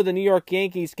over the New York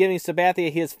Yankees, giving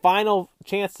Sabathia his final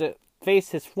chance to face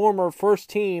his former first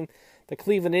team, the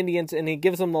Cleveland Indians, and he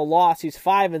gives them the loss. He's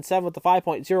 5-7 with a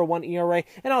 5.01 ERA.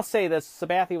 And I'll say this,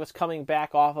 Sabathia was coming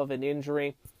back off of an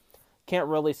injury. Can't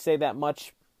really say that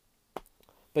much.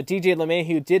 But DJ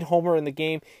LeMahieu did homer in the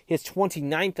game, his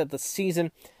 29th of the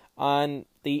season. On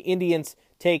the Indians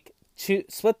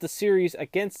split the series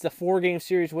against the 4-game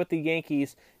series with the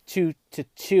Yankees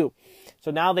 2-2.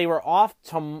 So now they were off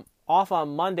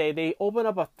on Monday. They open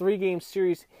up a 3-game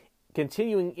series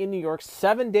continuing in New York,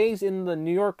 7 days in the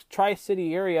New York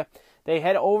Tri-City area. They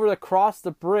head over across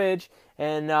the bridge,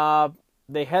 and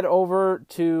they head over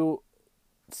to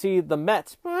see the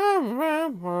Mets.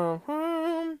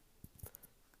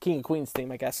 King of Queens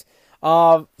theme, I guess.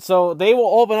 So they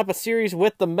will open up a series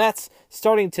with the Mets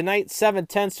starting tonight,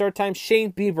 7:10 start time.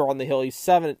 Shane Bieber on the hill. He's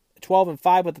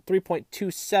 12-5 with a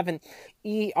 3.27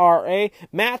 ERA.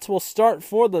 Matz will start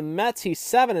for the Mets. He's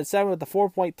 7-7 with a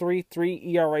 4.33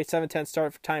 ERA. 7:10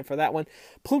 start time for that one.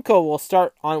 Plutko will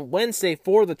start on Wednesday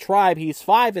for the Tribe. He's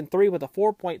 5-3 with a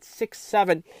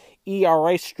 4.67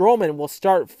 ERA. Stroman will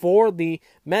start for the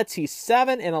Mets. He's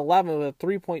 7-11 with a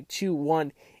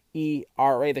 3.21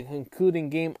 ERA. The concluding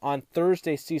game on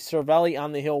Thursday sees Cervelli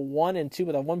on the hill 1-2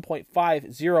 with a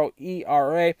 1.50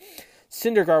 ERA.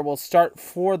 Syndergaard will start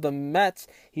for the Mets.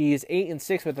 He is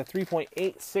 8-6 with a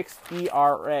 3.86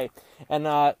 ERA. And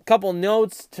a couple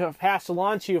notes to pass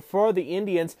along to you for the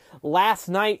Indians. Last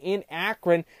night in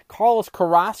Akron, Carlos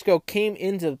Carrasco came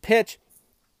into the pitch,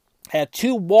 had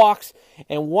 2 walks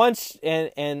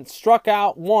and struck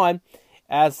out 1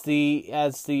 as the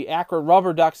Akron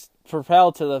Rubber Ducks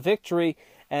propelled to the victory.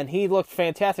 And he looked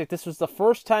fantastic. This was the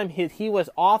first time he was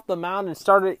off the mound and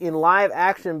started in live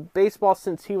action baseball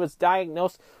since he was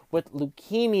diagnosed with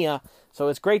leukemia. So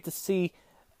it's great to see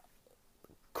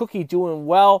Cookie doing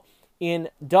well in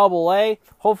Double-A.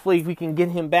 Hopefully we can get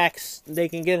him back. They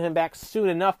can get him back soon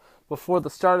enough before the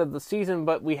start of the season.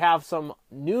 But we have some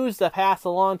news to pass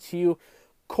along to you.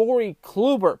 Corey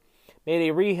Kluber made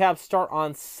a rehab start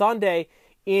on Sunday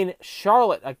in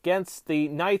Charlotte against the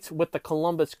Knights with the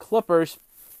Columbus Clippers.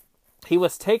 He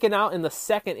was taken out in the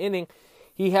 2nd inning.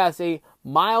 He has a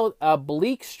mild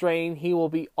oblique strain. He will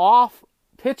be off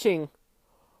pitching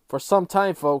for some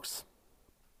time, folks.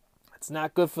 It's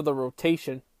not good for the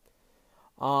rotation.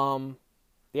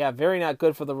 Very not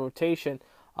good for the rotation.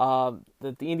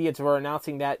 The Indians were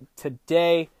announcing that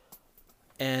today,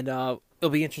 and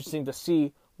it'll be interesting to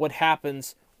see what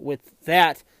happens with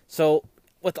that. So,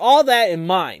 with all that in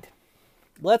mind,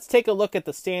 let's take a look at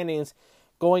the standings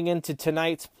going into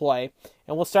tonight's play.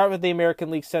 And we'll start with the American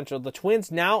League Central. The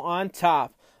Twins now on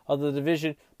top of the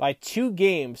division by 2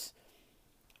 games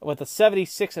with a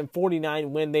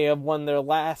 76-49 win. They have won their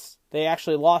last. They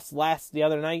actually lost the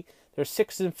other night. They're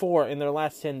 6-4 in their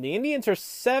last 10. The Indians are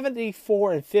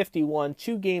 74-51,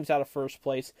 2 games out of first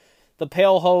place. The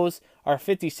Pale Hose are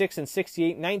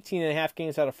 56-68, 19.5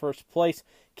 games out of first place.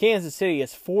 Kansas City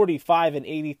is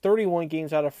 45-80, 31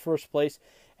 games out of first place.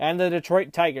 And the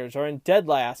Detroit Tigers are in dead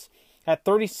last at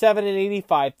 37-85,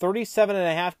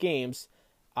 37.5 games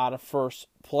out of first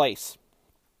place.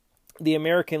 The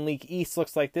American League East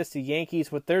looks like this. The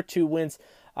Yankees, with their 2 wins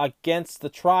against the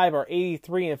Tribe, are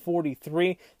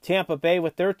 83-43. Tampa Bay,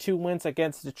 with their 2 wins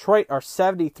against Detroit, are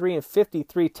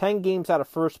 73-53, 10 games out of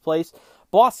first place.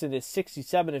 Boston is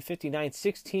 67-59,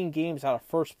 16 games out of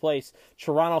first place.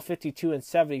 Toronto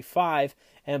 52-75,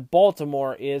 and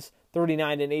Baltimore is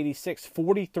 39-86,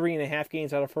 43.5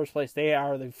 games out of first place. They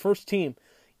are the first team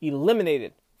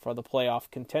eliminated for the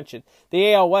playoff contention.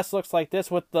 The AL West looks like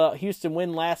this with the Houston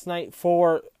win last night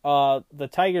for the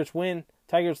Tigers win.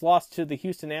 Tigers lost to the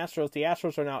Houston Astros. The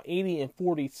Astros are now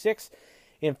 80-46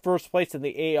 in first place in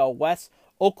the AL West.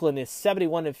 Oakland is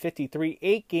 71-53,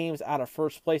 8 games out of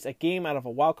first place, a game out of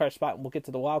a wild card spot. And we'll get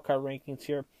to the wild card rankings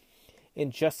here in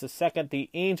just a second. The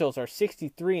Angels are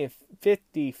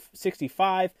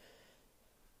 63-65,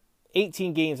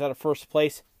 18 games out of first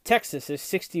place. Texas is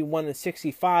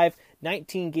 61-65,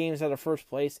 19 games out of first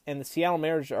place. And the Seattle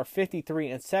Mariners are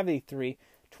 53-73,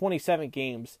 27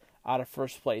 games out of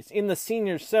first place. In the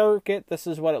senior circuit, this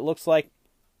is what it looks like.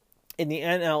 In the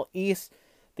NL East,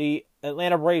 the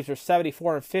Atlanta Braves are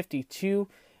 74-52.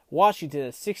 Washington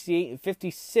is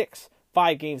 68-56,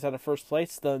 5 games out of first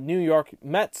place. The New York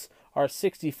Mets are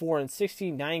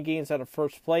 64-60, 9 games out of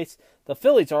first place. The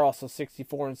Phillies are also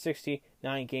 64-60,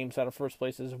 9 games out of first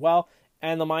place as well.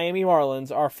 And the Miami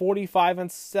Marlins are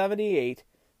 45-78,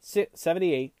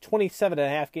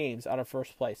 27.5 games out of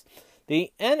first place.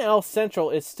 The NL Central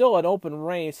is still an open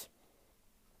race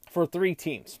for 3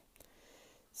 teams.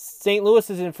 St. Louis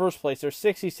is in first place. They're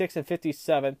 66 and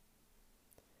 57.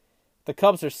 The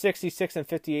Cubs are 66 and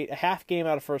 58, a half game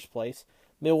out of first place.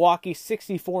 Milwaukee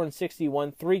 64 and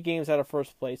 61, 3 games out of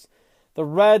first place. The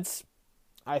Reds,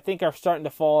 I think, are starting to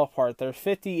fall apart. They're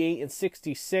 58 and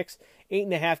 66,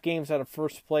 8.5 games out of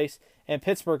first place. And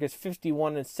Pittsburgh is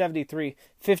 51 and 73,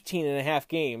 15.5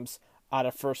 games out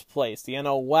of first place. The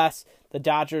NL West, the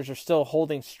Dodgers are still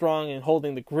holding strong and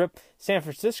holding the grip. San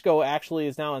Francisco actually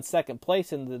is now in second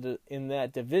place in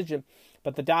that division,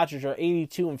 but the Dodgers are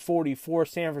 82 and 44.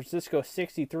 San Francisco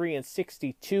 63 and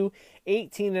 62,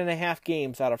 18.5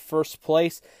 games out of first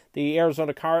place. The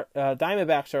Arizona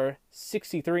Diamondbacks are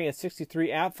 63 and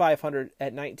 63 at 500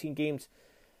 at 19 games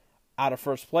out of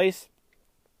first place.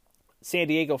 San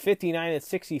Diego 59 and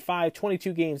 65,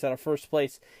 22 games out of first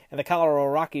place, and the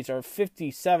Colorado Rockies are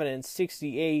 57 and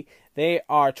 68. They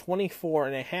are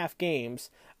 24.5 games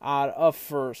out of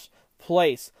first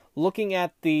place. Looking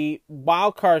at the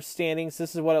wild card standings,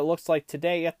 this is what it looks like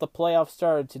today. If the playoffs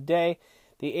started today,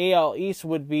 the AL East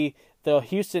would be the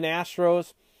Houston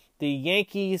Astros, the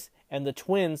Yankees, and the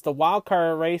Twins. The wild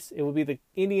card race, it would be the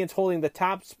Indians holding the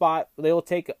top spot. We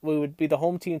would be the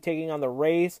home team taking on the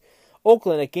Rays.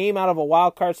 Oakland, a game out of a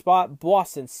wild card spot.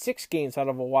 Boston, 6 games out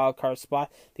of a wild card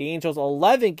spot. The Angels,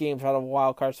 11 games out of a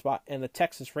wild card spot. And the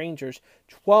Texas Rangers,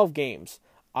 12 games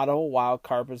out of a wild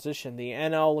card position. The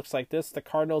NL looks like this. The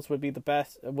Cardinals would be the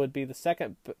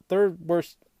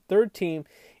third team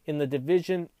in the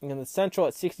division. In the Central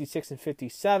at 66 and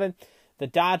 57. The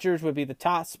Dodgers would be the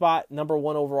top spot, number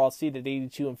 1 overall seed at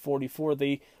 82 and 44.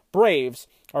 The Braves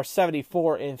are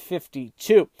 74 and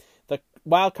 52.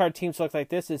 Wildcard teams look like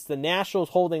this. It's the Nationals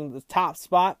holding the top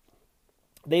spot.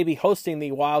 They be hosting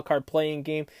the wildcard playing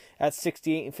game at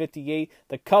 68 and 58.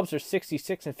 The Cubs are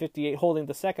 66 and 58, holding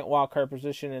the second wildcard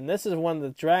position. And this is when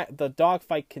the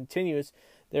dogfight continues.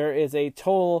 There is a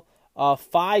total of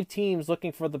 5 teams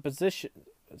looking for the position.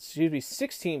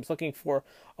 6 teams looking for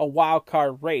a wild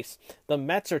card race. The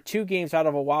Mets are 2 games out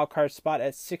of a wild card spot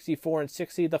at 64 and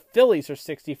 60. The Phillies are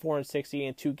 64 and 60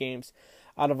 and 2 games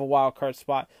out of a wild card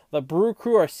spot. The Brew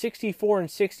Crew are 64 and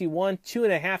 61,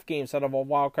 2.5 games out of a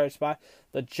wild card spot.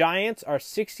 The Giants are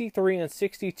 63 and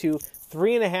 62,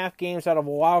 3.5 games out of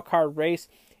a wild card race.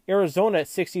 Arizona at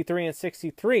 63 and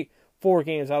 63, 4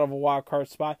 games out of a wild card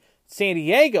spot. San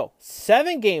Diego,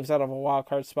 7 games out of a wild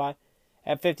card spot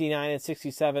at 59 and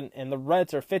 67, and the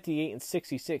Reds are 58 and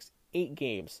 66, 8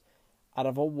 games out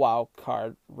of a wild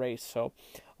card race. So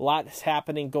a lot is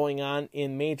happening going on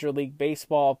in Major League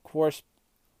Baseball, of course.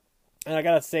 And I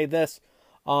gotta say this,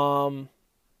 the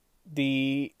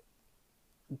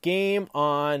game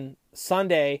on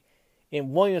Sunday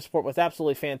in Williamsport was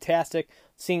absolutely fantastic.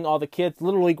 Seeing all the kids,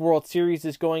 Little League World Series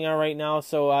is going on right now.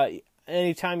 So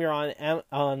anytime you're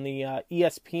on the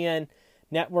ESPN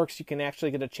networks, you can actually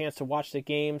get a chance to watch the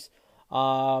games.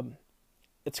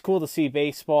 It's cool to see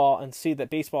baseball and see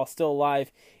that baseball is still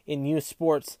alive in youth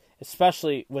sports,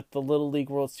 especially with the Little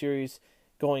League World Series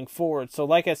going forward. So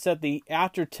like I said,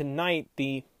 after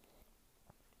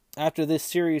this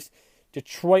series,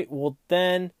 Detroit will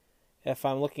then, if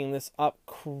I'm looking this up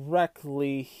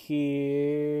correctly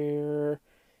here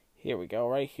we go,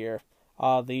 right here.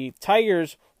 The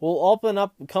Tigers will open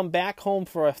up and come back home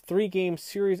for a 3-game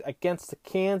series against the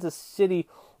Kansas City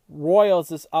Royals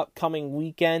this upcoming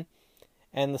weekend.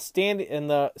 And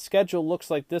the schedule looks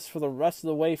like this for the rest of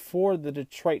the way for the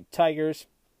Detroit Tigers.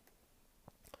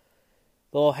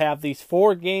 They'll have these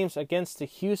 4 games against the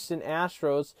Houston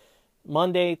Astros,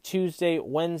 Monday, Tuesday,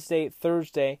 Wednesday,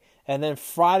 Thursday, and then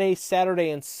Friday, Saturday,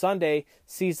 and Sunday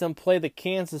sees them play the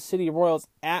Kansas City Royals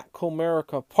at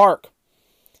Comerica Park.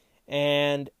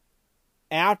 And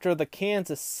after the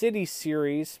Kansas City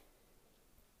series,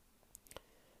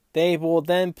 they will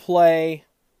then play.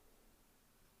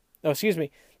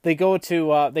 They go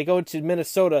to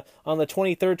Minnesota on the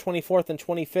 23rd, 24th, and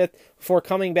 25th before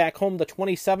coming back home the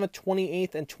 27th,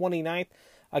 28th, and 29th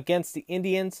against the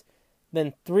Indians.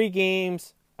 Then 3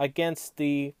 games against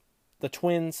the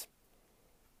Twins.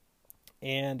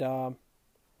 And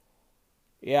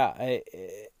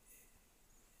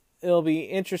it'll be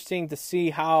interesting to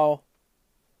see how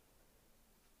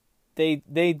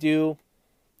they do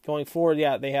going forward.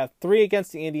 Yeah, they have 3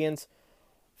 against the Indians,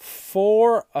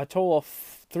 a total of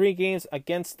 3 games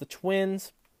against the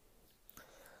Twins,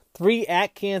 3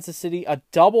 at Kansas City, a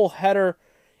doubleheader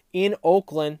in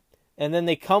Oakland, and then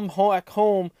they come back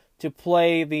home to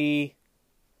play the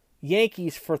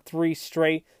Yankees for 3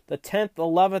 straight, the 10th,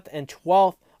 11th, and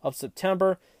 12th of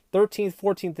September, 13th,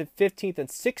 14th, and 15th, and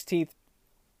 16th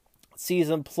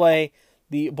season play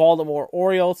the Baltimore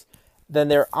Orioles. Then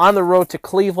they're on the road to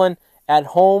Cleveland, at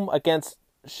home against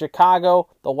Chicago,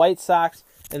 the White Sox,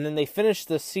 and then they finish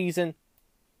the season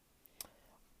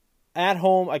at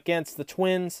home against the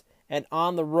Twins and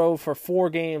on the road for 4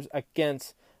 games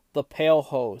against the Pale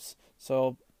Hose.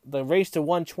 So the race to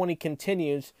 120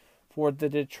 continues for the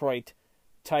Detroit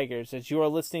Tigers. As you are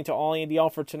listening to All Andy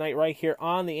Alford tonight right here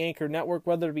on the Anchor Network,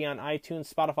 whether it be on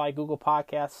iTunes, Spotify, Google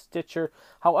Podcasts, Stitcher,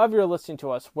 however you're listening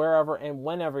to us, wherever and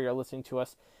whenever you're listening to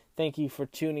us, thank you for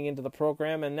tuning into the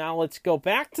program. And now let's go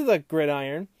back to the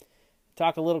gridiron,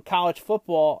 talk a little college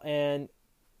football and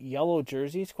yellow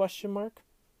jerseys, question mark.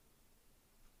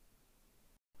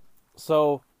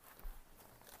 So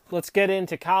let's get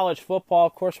into college football.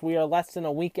 Of course, we are less than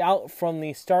a week out from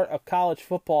the start of college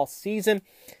football season.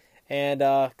 And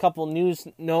a couple news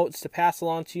notes to pass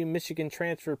along to you. Michigan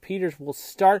transfer Peters will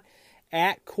start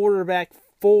at quarterback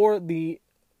for the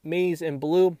Maize and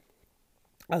Blue,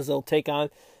 as they'll take on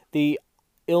the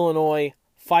Illinois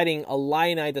Fighting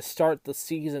Illini to start the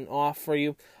season off for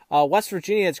you. West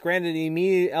Virginia has granted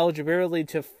immediate eligibility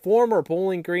to former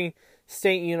Bowling Green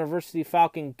State University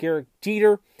Falcon Garrett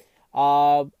Dieter.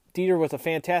 Dieter was a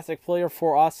fantastic player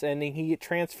for us, and he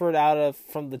transferred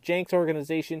from the Jenks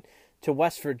organization to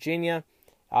West Virginia.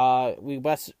 We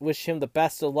wish him the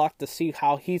best of luck to see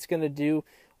how he's going to do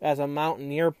as a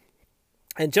Mountaineer.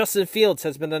 And Justin Fields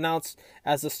has been announced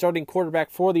as the starting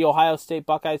quarterback for the Ohio State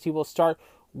Buckeyes. He will start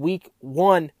week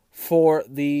 1 for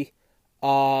the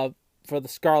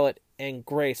Scarlet and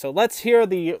Gray. So let's hear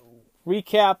the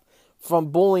recap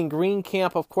from Bowling Green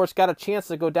camp. Of course, got a chance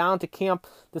to go down to camp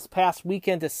this past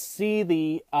weekend to see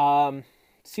the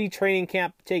training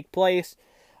camp take place.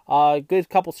 Good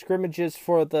couple scrimmages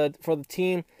for the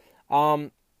team.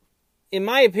 In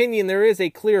my opinion, there is a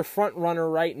clear front runner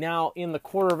right now in the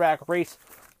quarterback race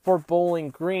for Bowling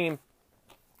Green.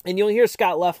 And you'll hear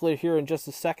Scott Loeffler here in just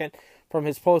a second from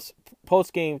his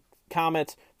post-game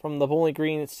comments from the Bowling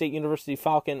Green State University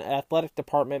Falcon athletic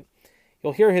department.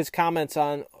 You'll hear his comments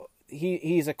on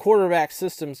he's a quarterback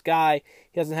systems guy.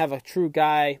 He doesn't have a true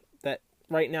guy that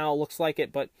right now looks like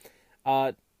it, but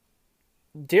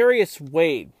Darius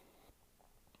Wade,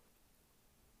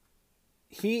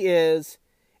 he is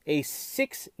a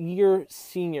 6-year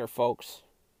senior, folks.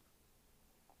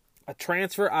 A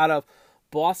transfer out of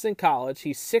Boston College.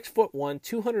 He's 6'1",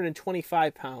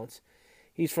 225 pounds.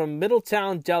 He's from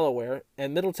Middletown, Delaware,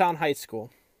 and Middletown High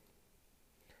School.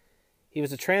 He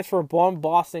was a transfer from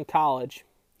Boston College.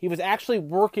 He was actually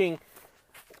working,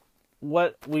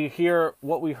 what we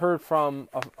heard from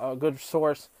a good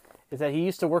source, is that he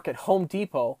used to work at Home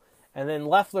Depot, and then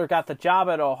Loeffler got the job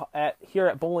here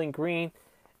at Bowling Green,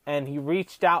 and he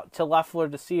reached out to Loeffler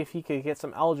to see if he could get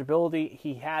some eligibility.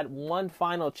 He had one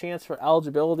final chance for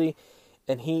eligibility,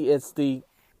 and he is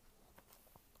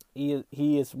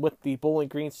with the Bowling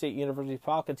Green State University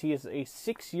Falcons. He is a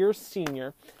 6-year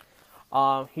senior.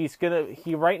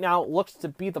 He right now looks to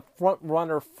be the front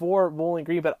runner for Bowling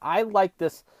Green, but I like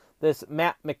this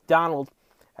Matt McDonald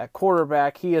at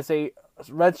quarterback. He is a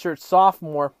redshirt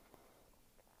sophomore.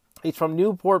 He's from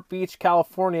Newport Beach,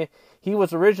 California. He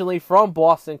was originally from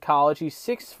Boston College. He's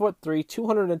 6'3",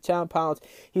 210 pounds.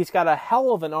 He's got a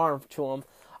hell of an arm to him.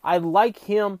 I like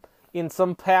him in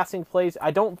some passing plays.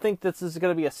 I don't think this is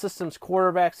going to be a systems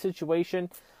quarterback situation.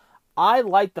 I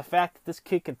like the fact that this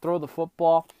kid can throw the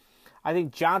football. I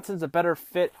think Johnson's a better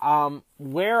fit.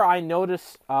 Wade,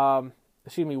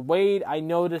 I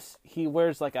noticed he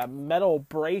wears like a metal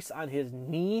brace on his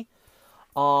knee.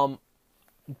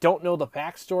 Don't know the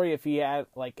backstory if he had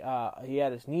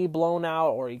his knee blown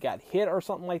out or he got hit or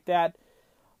something like that.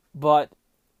 But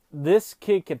this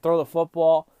kid can throw the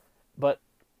football. But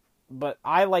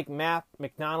I like Matt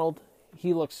McDonald.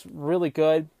 He looks really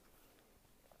good.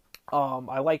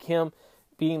 I like him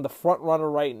being the front runner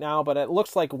right now, but it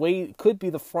looks like Wade could be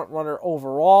the front runner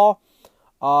overall.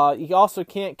 You also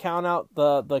can't count out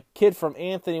the kid from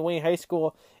Anthony Wayne High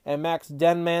School and Max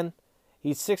Denman.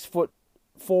 He's 6'4",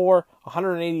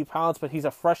 180 pounds, but he's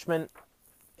a freshman.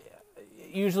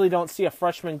 Usually don't see a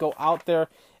freshman go out there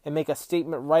and make a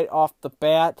statement right off the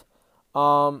bat.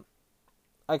 Parker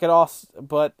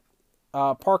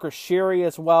Sherry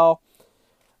as well.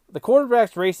 The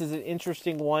quarterback's race is an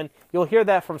interesting one. You'll hear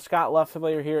that from Scott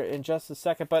Loeffler here in just a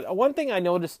second. But one thing I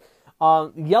noticed,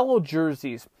 yellow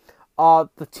jerseys.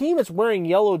 The team is wearing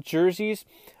yellow jerseys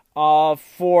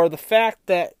for the fact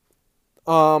that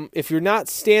if you're not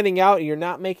standing out and you're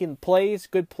not making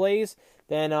good plays,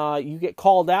 then you get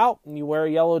called out and you wear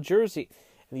a yellow jersey.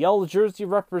 And the yellow jersey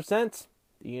represents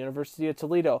the University of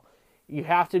Toledo. You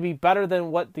have to be better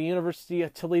than what the University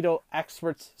of Toledo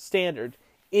experts standard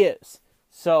is.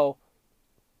 So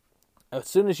As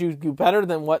soon as you do better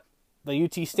than what the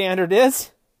UT standard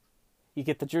is, you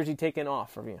get the jersey taken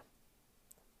off from you.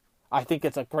 I think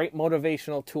it's a great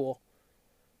motivational tool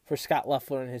for Scott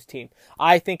Loeffler and his team.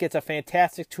 I think it's a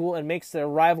fantastic tool and makes their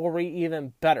rivalry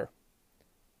even better.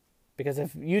 Because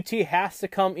if UT has to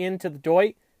come into the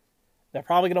Doyt, they're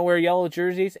probably going to wear yellow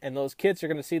jerseys, and those kids are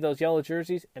going to see those yellow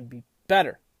jerseys and be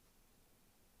better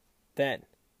than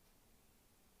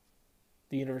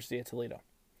the University of Toledo.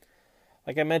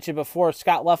 Like I mentioned before,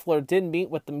 Scott Loeffler did meet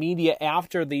with the media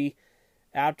after the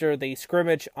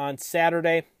scrimmage on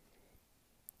Saturday.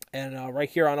 And right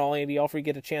here on All Andy Elfer, you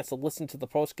get a chance to listen to the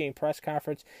post-game press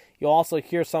conference. You'll also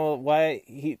hear some of why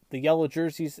the yellow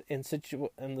jerseys in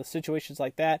the situations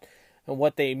like that and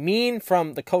what they mean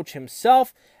from the coach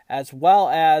himself, as well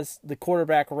as the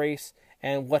quarterback race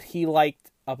and what he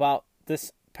liked about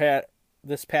this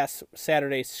past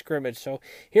Saturday's scrimmage. So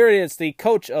here it is, the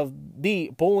coach of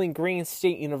the Bowling Green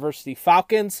State University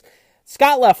Falcons,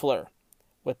 Scott Loeffler,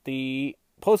 with the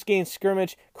post-game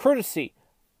scrimmage courtesy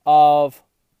of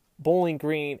Bowling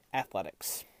Green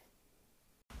Athletics.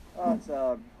 It's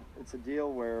a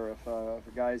deal where if a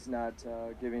guy's not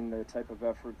giving the type of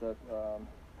effort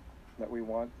that we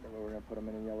want, then we're going to put him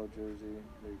in a yellow jersey.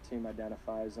 The team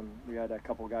identifies him. We had a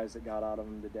couple guys that got out of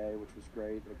him today, which was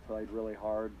great. They played really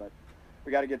hard, but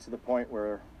we got to get to the point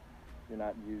where you're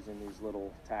not using these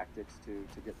little tactics to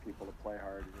get people to play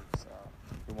hard.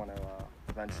 We want to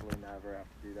eventually never have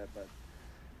to do that, but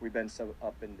we've been so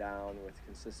up and down with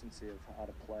consistency of how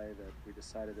to play that we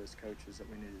decided as coaches that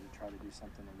we needed to try to do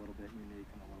something a little bit unique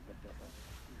and a little bit different.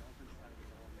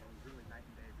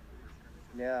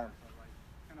 Yeah.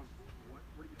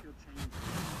 What do you feel changed?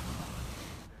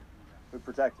 We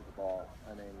protected the ball.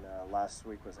 I mean, last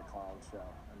week was a clown show.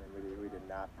 I mean, we did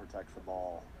not protect the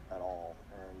ball at all.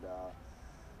 And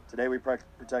today we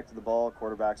protected the ball.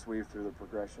 Quarterbacks weaved through the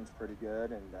progressions pretty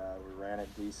good, and we ran it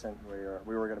decent.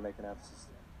 We were going to make an emphasis,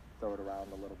 throw it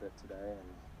around a little bit today, and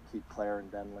keep Claire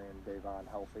and Denley and Davon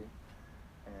healthy.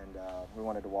 And we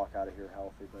wanted to walk out of here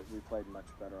healthy, but we played much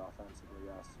better offensively,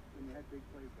 yes. And you had big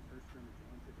plays the first scrimmage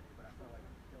and today, but I felt like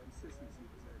the consistency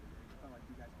was there today. I felt like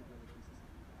you guys could really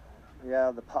consistently. Yeah,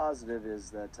 the positive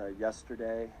is that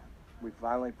yesterday we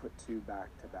finally put two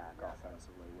back-to-back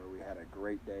offensively, where we had a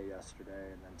great day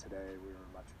yesterday, and then today we were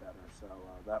much better. So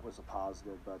that was a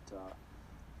positive, but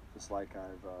just like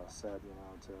I've said,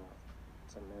 to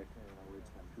Nick,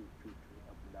 it's been peak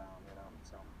up and down,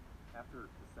 so. After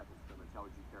the second scrimmage, how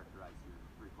would you characterize your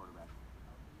three quarterbacks?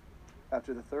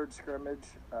 After the third scrimmage,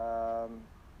 I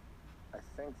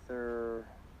think they're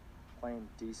playing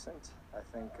decent. I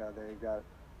think they got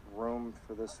room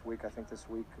for this week. I think this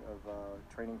week of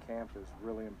training camp is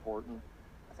really important.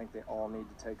 I think they all need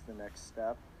to take the next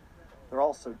step. They're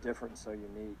all so different, so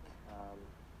unique.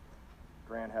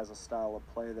 Grant has a style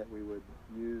of play that we would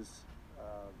use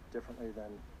differently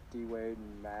than D-Wade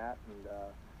and Matt, and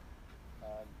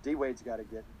D-Wade's got to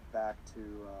get back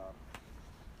to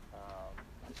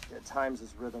at times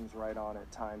his rhythm's right on, at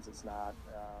times it's not.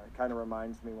 It kind of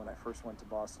reminds me when I first went to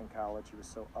Boston College, he was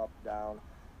so up, down.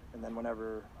 And then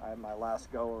whenever I had my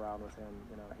last go around with him,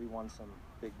 he won some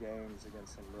big games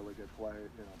against some really good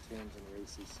teams in the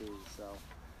ACC. So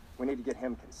we need to get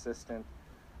him consistent.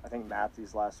 I think Matt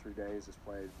these last 3 days has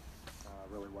played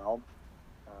really well.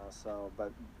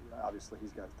 But obviously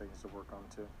he's got things to work on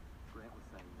too. Grant was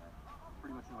saying that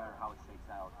pretty much no matter how it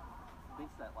shakes out,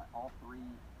 thinks that all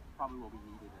three probably will be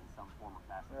needed in some form or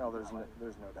fashion.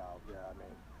 There's no doubt. Yeah, I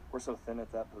mean, we're so thin at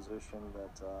that position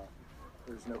that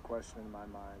there's no question in my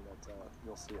mind that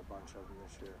you'll see a bunch of them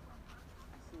this year.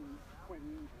 I've seen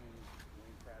Quentin and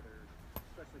Wayne Prater,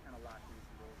 especially kind of locked in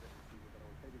some roles at receiver, but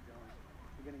Ortega Jones,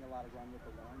 they're getting a lot of run with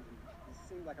the ones, and he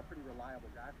seemed like a pretty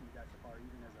reliable guy for you guys so far,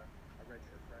 even as a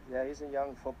redshirt freshman. Yeah, he's a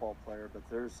young football player, but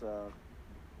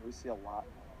we see a lot.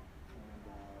 And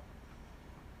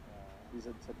he's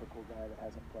a typical guy that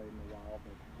hasn't played in a while,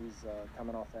 but he's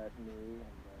coming off that knee,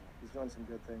 and he's doing some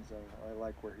good things. I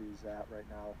like where he's at right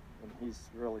now, and he's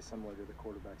really similar to the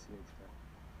quarterbacks. He needs to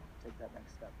take that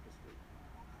next step this week.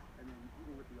 And then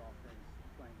even with the offense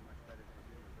playing much better than it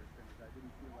did in the first scrimmage, I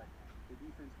didn't feel like the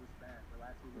defense was bad. For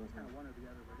last week it was kind of one or the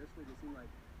other, but this week it seemed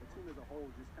like the team as a whole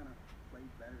just kind of played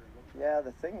better. Yeah,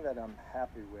 the thing that I'm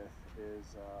happy with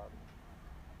is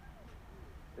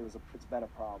it's been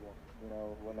a problem.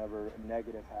 Whenever a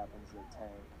negative happens, they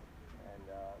tank. And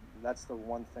that's the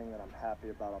one thing that I'm happy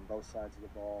about on both sides of the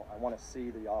ball. I want to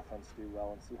see the offense do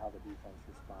well and see how the defense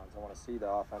responds. I want to see the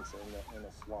offense in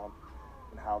a slump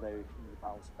and how they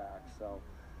bounce back. So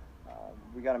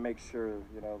we got to make sure,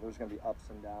 there's going to be ups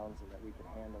and downs and that we can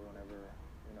handle whenever,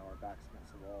 our back's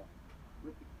against the wall.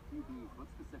 With the QBs, what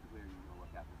specifically are you going to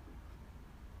look at this week?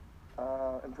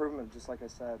 Improvement, just like I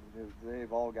said.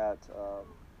 They've all got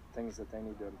things that they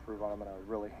need to improve on. I'm going to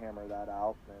really hammer that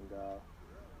out, and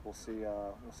we'll see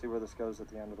where this goes at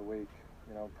the end of the week.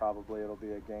 You know, probably it'll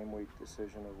be a game week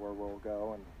decision of where we'll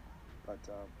go, but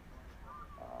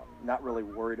not really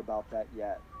worried about that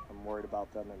yet. I'm worried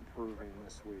about them improving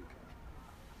this week.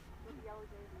 With the yellow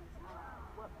jerseys,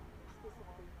 what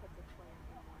specifically puts a player in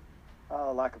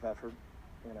one? Lack of effort,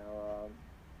 you know,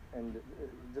 and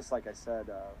just like I said,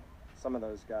 some of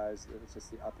those guys, it's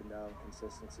just the up and down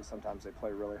consistency. Sometimes they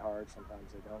play really hard,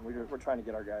 sometimes they don't. We're trying to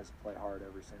get our guys to play hard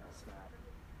every single snap. Do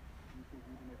you think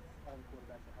even if all the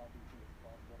quarterbacks are healthy, you think it's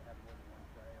possible to have more than one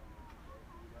play on one day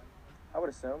for you guys? I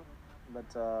would assume, but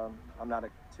I'm not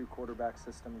a two-quarterback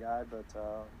system guy, but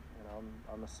you know,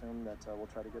 I'm assuming that we'll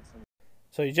try to get some.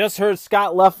 So you just heard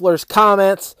Scott Loeffler's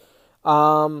comments.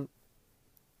 There's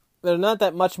not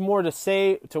that much more to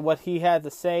say to what he had to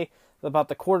say about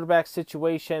the quarterback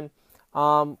situation.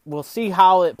 We'll see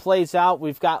how it plays out.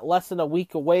 We've got less than a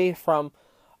week away from.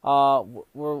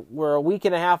 We're a week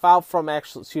and a half out from a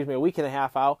week and a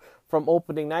half out from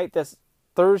opening night. That's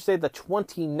Thursday, the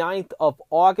 29th of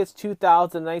August,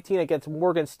 2019, against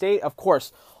Morgan State. Of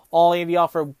course, all Andy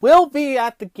Alford will be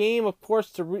at the game, of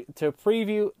course, to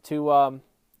preview, to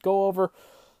go over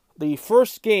the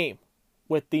first game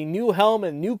with the new helm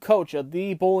and new coach of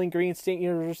the Bowling Green State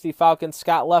University Falcons,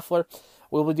 Scott Loeffler.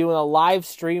 We'll be doing a live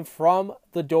stream from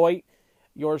the Doit.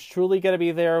 Yours truly going to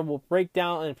be there. We'll break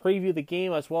down and preview the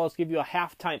game as well as give you a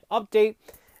halftime update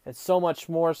and so much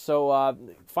more. So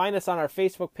find us on our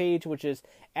Facebook page, which is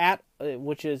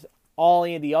All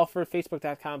Andy Alford,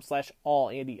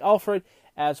 facebook.com/AllAndyAlford,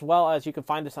 as well as you can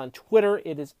find us on Twitter.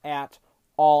 It is at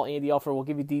All Andy Alford. We'll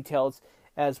give you details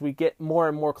as we get more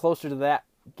and more closer to that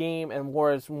game and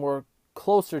more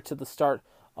closer to the start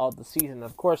of the season.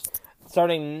 Of course,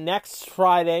 starting next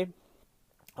Friday,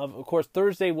 of course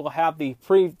Thursday we'll have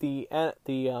Thursday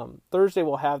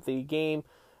we'll have the game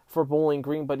for Bowling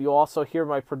Green, but you'll also hear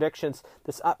my predictions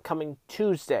this upcoming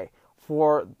Tuesday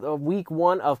for the week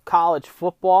 1 of college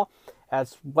football,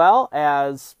 as well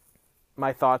as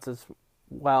my thoughts as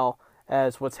well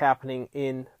as what's happening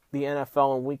in the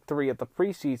NFL in week 3 of the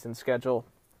preseason schedule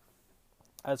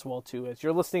as well too. As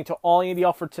you're listening to All Andy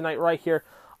Alford tonight right here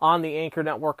on the Anchor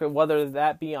Network, whether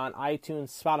that be on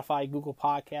iTunes, Spotify, Google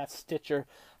Podcasts, Stitcher,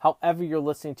 however you're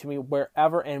listening to me,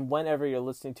 wherever and whenever you're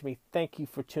listening to me, thank you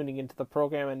for tuning into the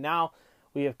program. And now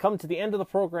we have come to the end of the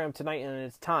program tonight, and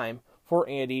it's time for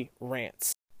Andy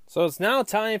Rants. So it's now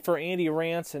time for Andy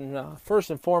Rants, and first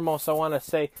and foremost, I want to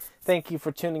say thank you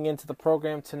for tuning into the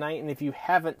program tonight. And if you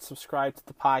haven't subscribed to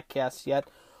the podcast yet,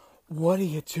 what are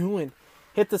you doing?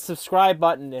 Hit the subscribe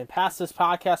button and pass this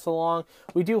podcast along.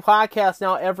 We do podcasts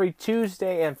now every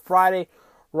Tuesday and Friday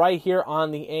right here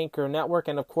on the Anchor Network.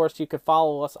 And, of course, you can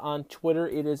follow us on Twitter.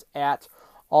 It is at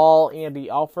All Andy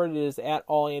Alford. It is at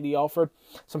All Andy Alford.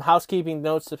 Some housekeeping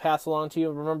notes to pass along to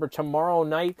you. Remember, tomorrow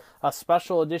night, a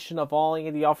special edition of All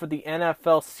Andy Alford, the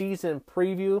NFL season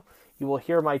preview. You will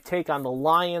hear my take on the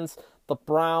Lions, the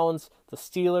Browns, the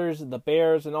Steelers, the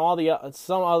Bears, and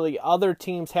some of the other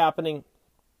teams happening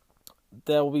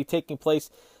that will be taking place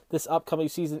this upcoming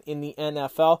season in the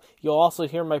NFL. You'll also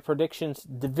hear my predictions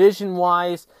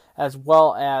division-wise, as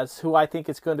well as who I think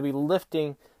is going to be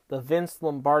lifting the Vince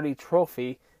Lombardi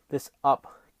Trophy this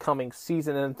upcoming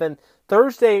season. And then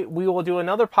Thursday, we will do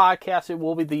another podcast. It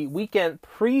will be the weekend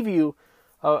preview,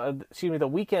 the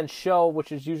weekend show,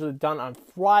 which is usually done on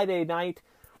Friday night.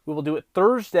 We will do it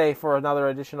Thursday for another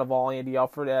edition of All Andy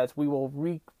Alford, as we will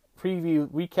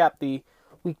recap the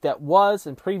week that was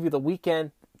and preview the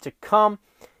weekend to come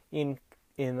in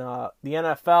the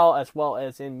NFL as well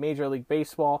as in Major League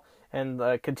Baseball, and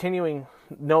continuing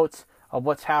notes of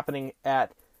what's happening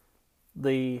at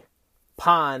the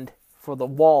pond for the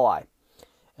walleye.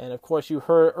 And of course, you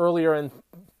heard earlier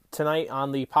tonight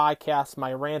on the podcast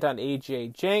my rant on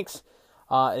AJ Jenks.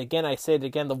 Again, I say it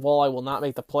again, the walleye will not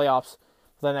make the playoffs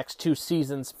for the next 2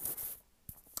 seasons.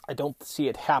 I don't see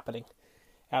it happening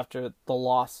after the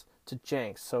loss to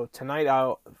Jenks. So tonight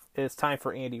it's time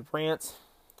for Andy Rants.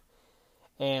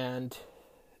 And,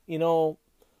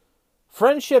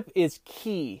 friendship is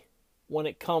key when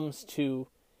it comes to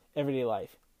everyday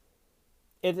life.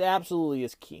 It absolutely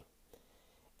is key.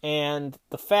 And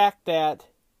the fact that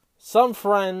some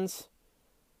friends,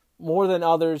 more than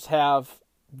others, have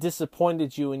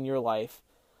disappointed you in your life,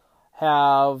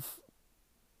 have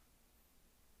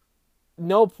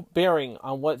no bearing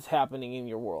on what's happening in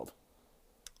your world.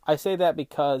 I say that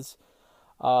because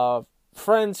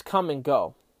friends come and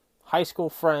go. High school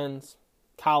friends,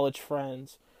 college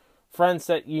friends, friends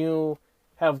that you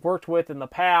have worked with in the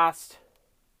past,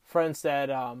 friends that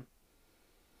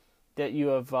that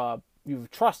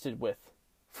you've trusted with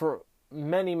for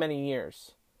many, many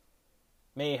years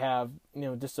may have,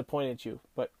 disappointed you.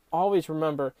 But always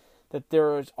remember that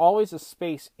there is always a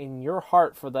space in your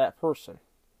heart for that person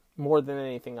more than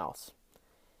anything else.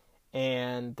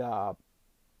 And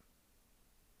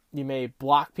you may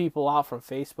block people out from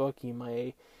Facebook. You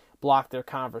may block their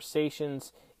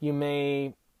conversations. You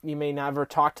may never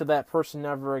talk to that person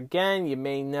ever again. You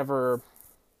may never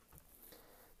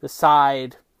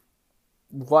decide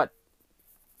what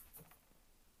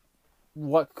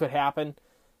could happen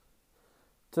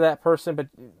to that person. But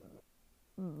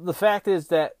the fact is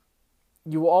that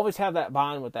you will always have that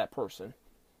bond with that person,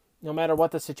 no matter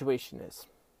what the situation is.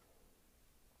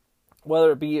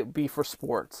 Whether it be for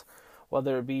sports,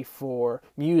 whether it be for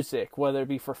music, whether it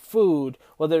be for food,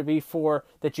 whether it be for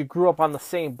that you grew up on the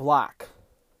same block.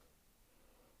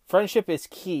 Friendship is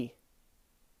key.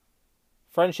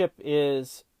 Friendship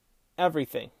is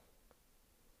everything.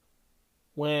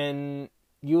 When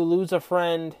you lose a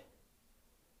friend,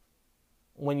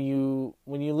 when you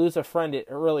lose a friend, it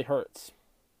really hurts.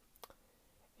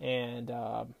 And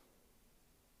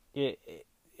it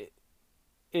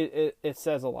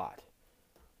says a lot.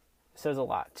 It says a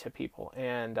lot to people,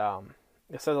 and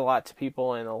it says a lot to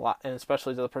people, and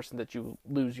especially to the person that you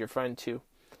lose your friend to.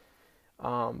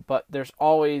 But there's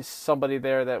always somebody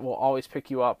there that will always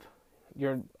pick you up.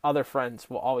 Your other friends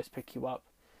will always pick you up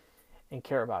and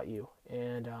care about you.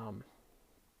 And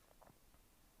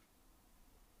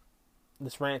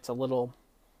this rant's a little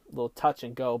touch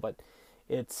and go, but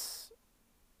it's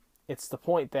the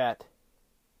point that,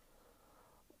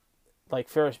 like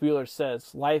Ferris Bueller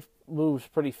says, life moves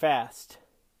pretty fast.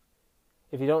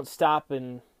 If you don't stop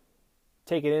and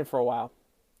take it in for a while,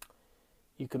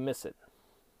 you can miss it.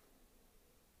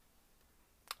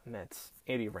 And that's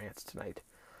Andy Rants tonight.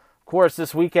 Of course,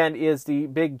 this weekend is the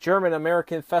big German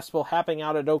American Festival happening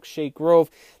out at Oakshade Grove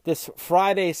this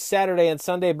Friday, Saturday, and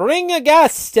Sunday. Bring a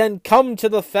guest and come to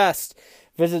the fest.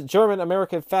 Visit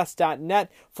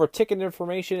GermanAmericanFest.net for ticket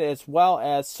information as well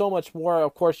as so much more.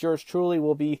 Of course, yours truly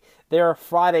will be there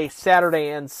Friday, Saturday,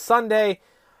 and Sunday.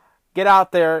 Get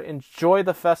out there, enjoy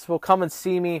the festival, come and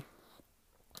see me.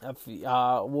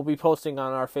 We'll be posting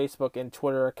on our Facebook and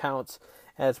Twitter accounts,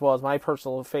 as well as my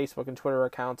personal Facebook and Twitter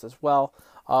accounts as well,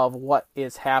 of what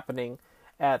is happening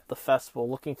at the festival.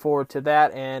 Looking forward to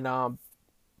that, and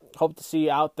hope to see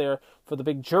you out there for the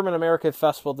big German American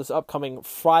Festival this upcoming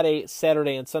Friday,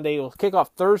 Saturday, and Sunday. It will kick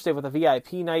off Thursday with a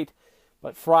VIP night,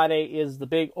 but Friday is the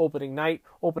big opening night.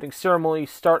 Opening ceremony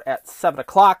start at 7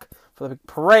 o'clock for the big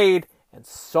parade and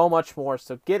so much more.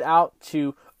 So get out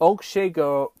to Oakshade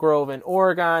Grove in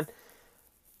Oregon.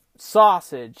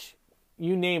 Sausage,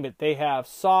 you name it. They have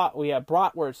we have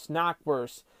bratwurst,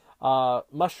 knockwurst,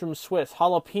 mushroom Swiss,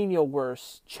 jalapeno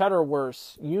wurst, cheddar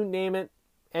wurst, you name it.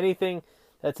 Anything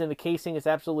that's in the casing is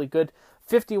absolutely good.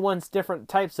 51 different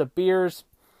types of beers.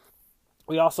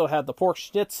 We also have the pork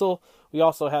schnitzel. We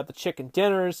also have the chicken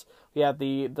dinners. We have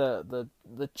the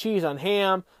cheese on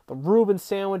ham, the Reuben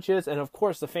sandwiches, and of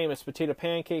course the famous potato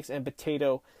pancakes and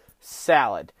potato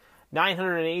salad.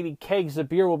 980 kegs of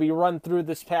beer will be run through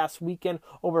this past weekend.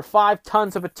 Over 5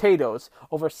 tons of potatoes.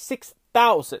 Over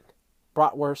 6,000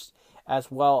 bratwurst, as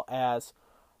well as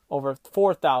over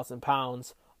 4,000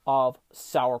 pounds of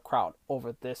sauerkraut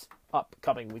over this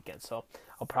upcoming weekend. So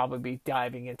I'll probably be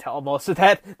diving into most of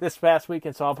that this past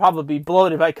weekend. So I'll probably be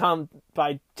bloated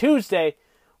by Tuesday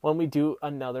when we do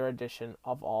another edition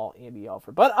of All Andy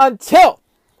Alford. But until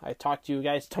I talk to you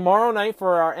guys tomorrow night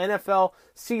for our NFL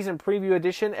season preview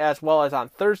edition, as well as on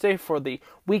Thursday for the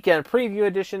weekend preview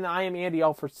edition, I am Andy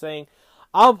Alford saying,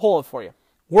 I'm pulling for you.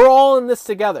 We're all in this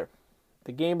together.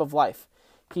 The game of life.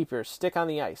 Keep your stick on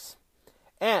the ice.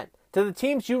 And to the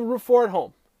teams you root for at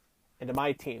home, and to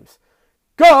my teams,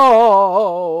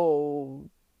 go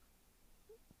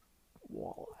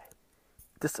Walleye.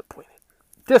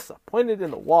 Disappointed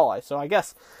in the Walleye. So I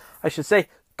guess I should say,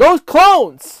 go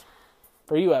Clones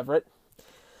for you, Everett.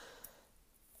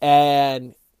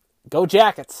 And go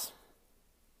Jackets.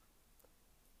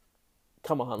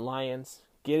 Come on, Lions.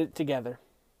 Get it together.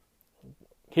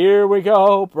 Here we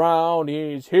go,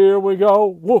 Brownies. Here we go.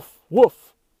 Woof,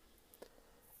 woof.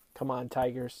 Come on,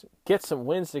 Tigers. Get some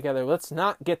wins together. Let's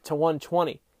not get to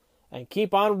 120. And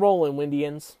keep on rolling,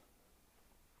 Windians.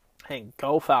 And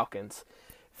go Falcons.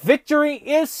 Victory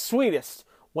is sweetest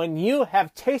when you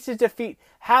have tasted defeat.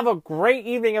 Have a great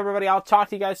evening, everybody. I'll talk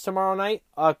to you guys tomorrow night.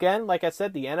 Again, like I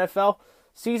said, the NFL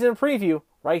season preview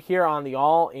right here on the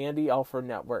All Andy Alford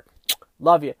Network.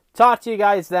 Love you. Talk to you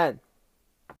guys then.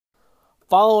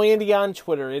 Follow Andy on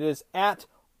Twitter. It is at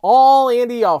All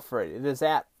Andy Alfred. It is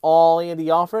at All Andy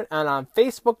Alfred, and on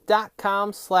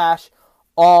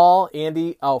Facebook.com/All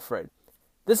Andy Alfred.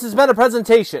 This has been a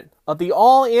presentation of the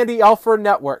All Andy Alfred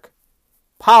Network,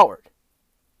 powered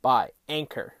by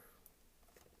Anchor.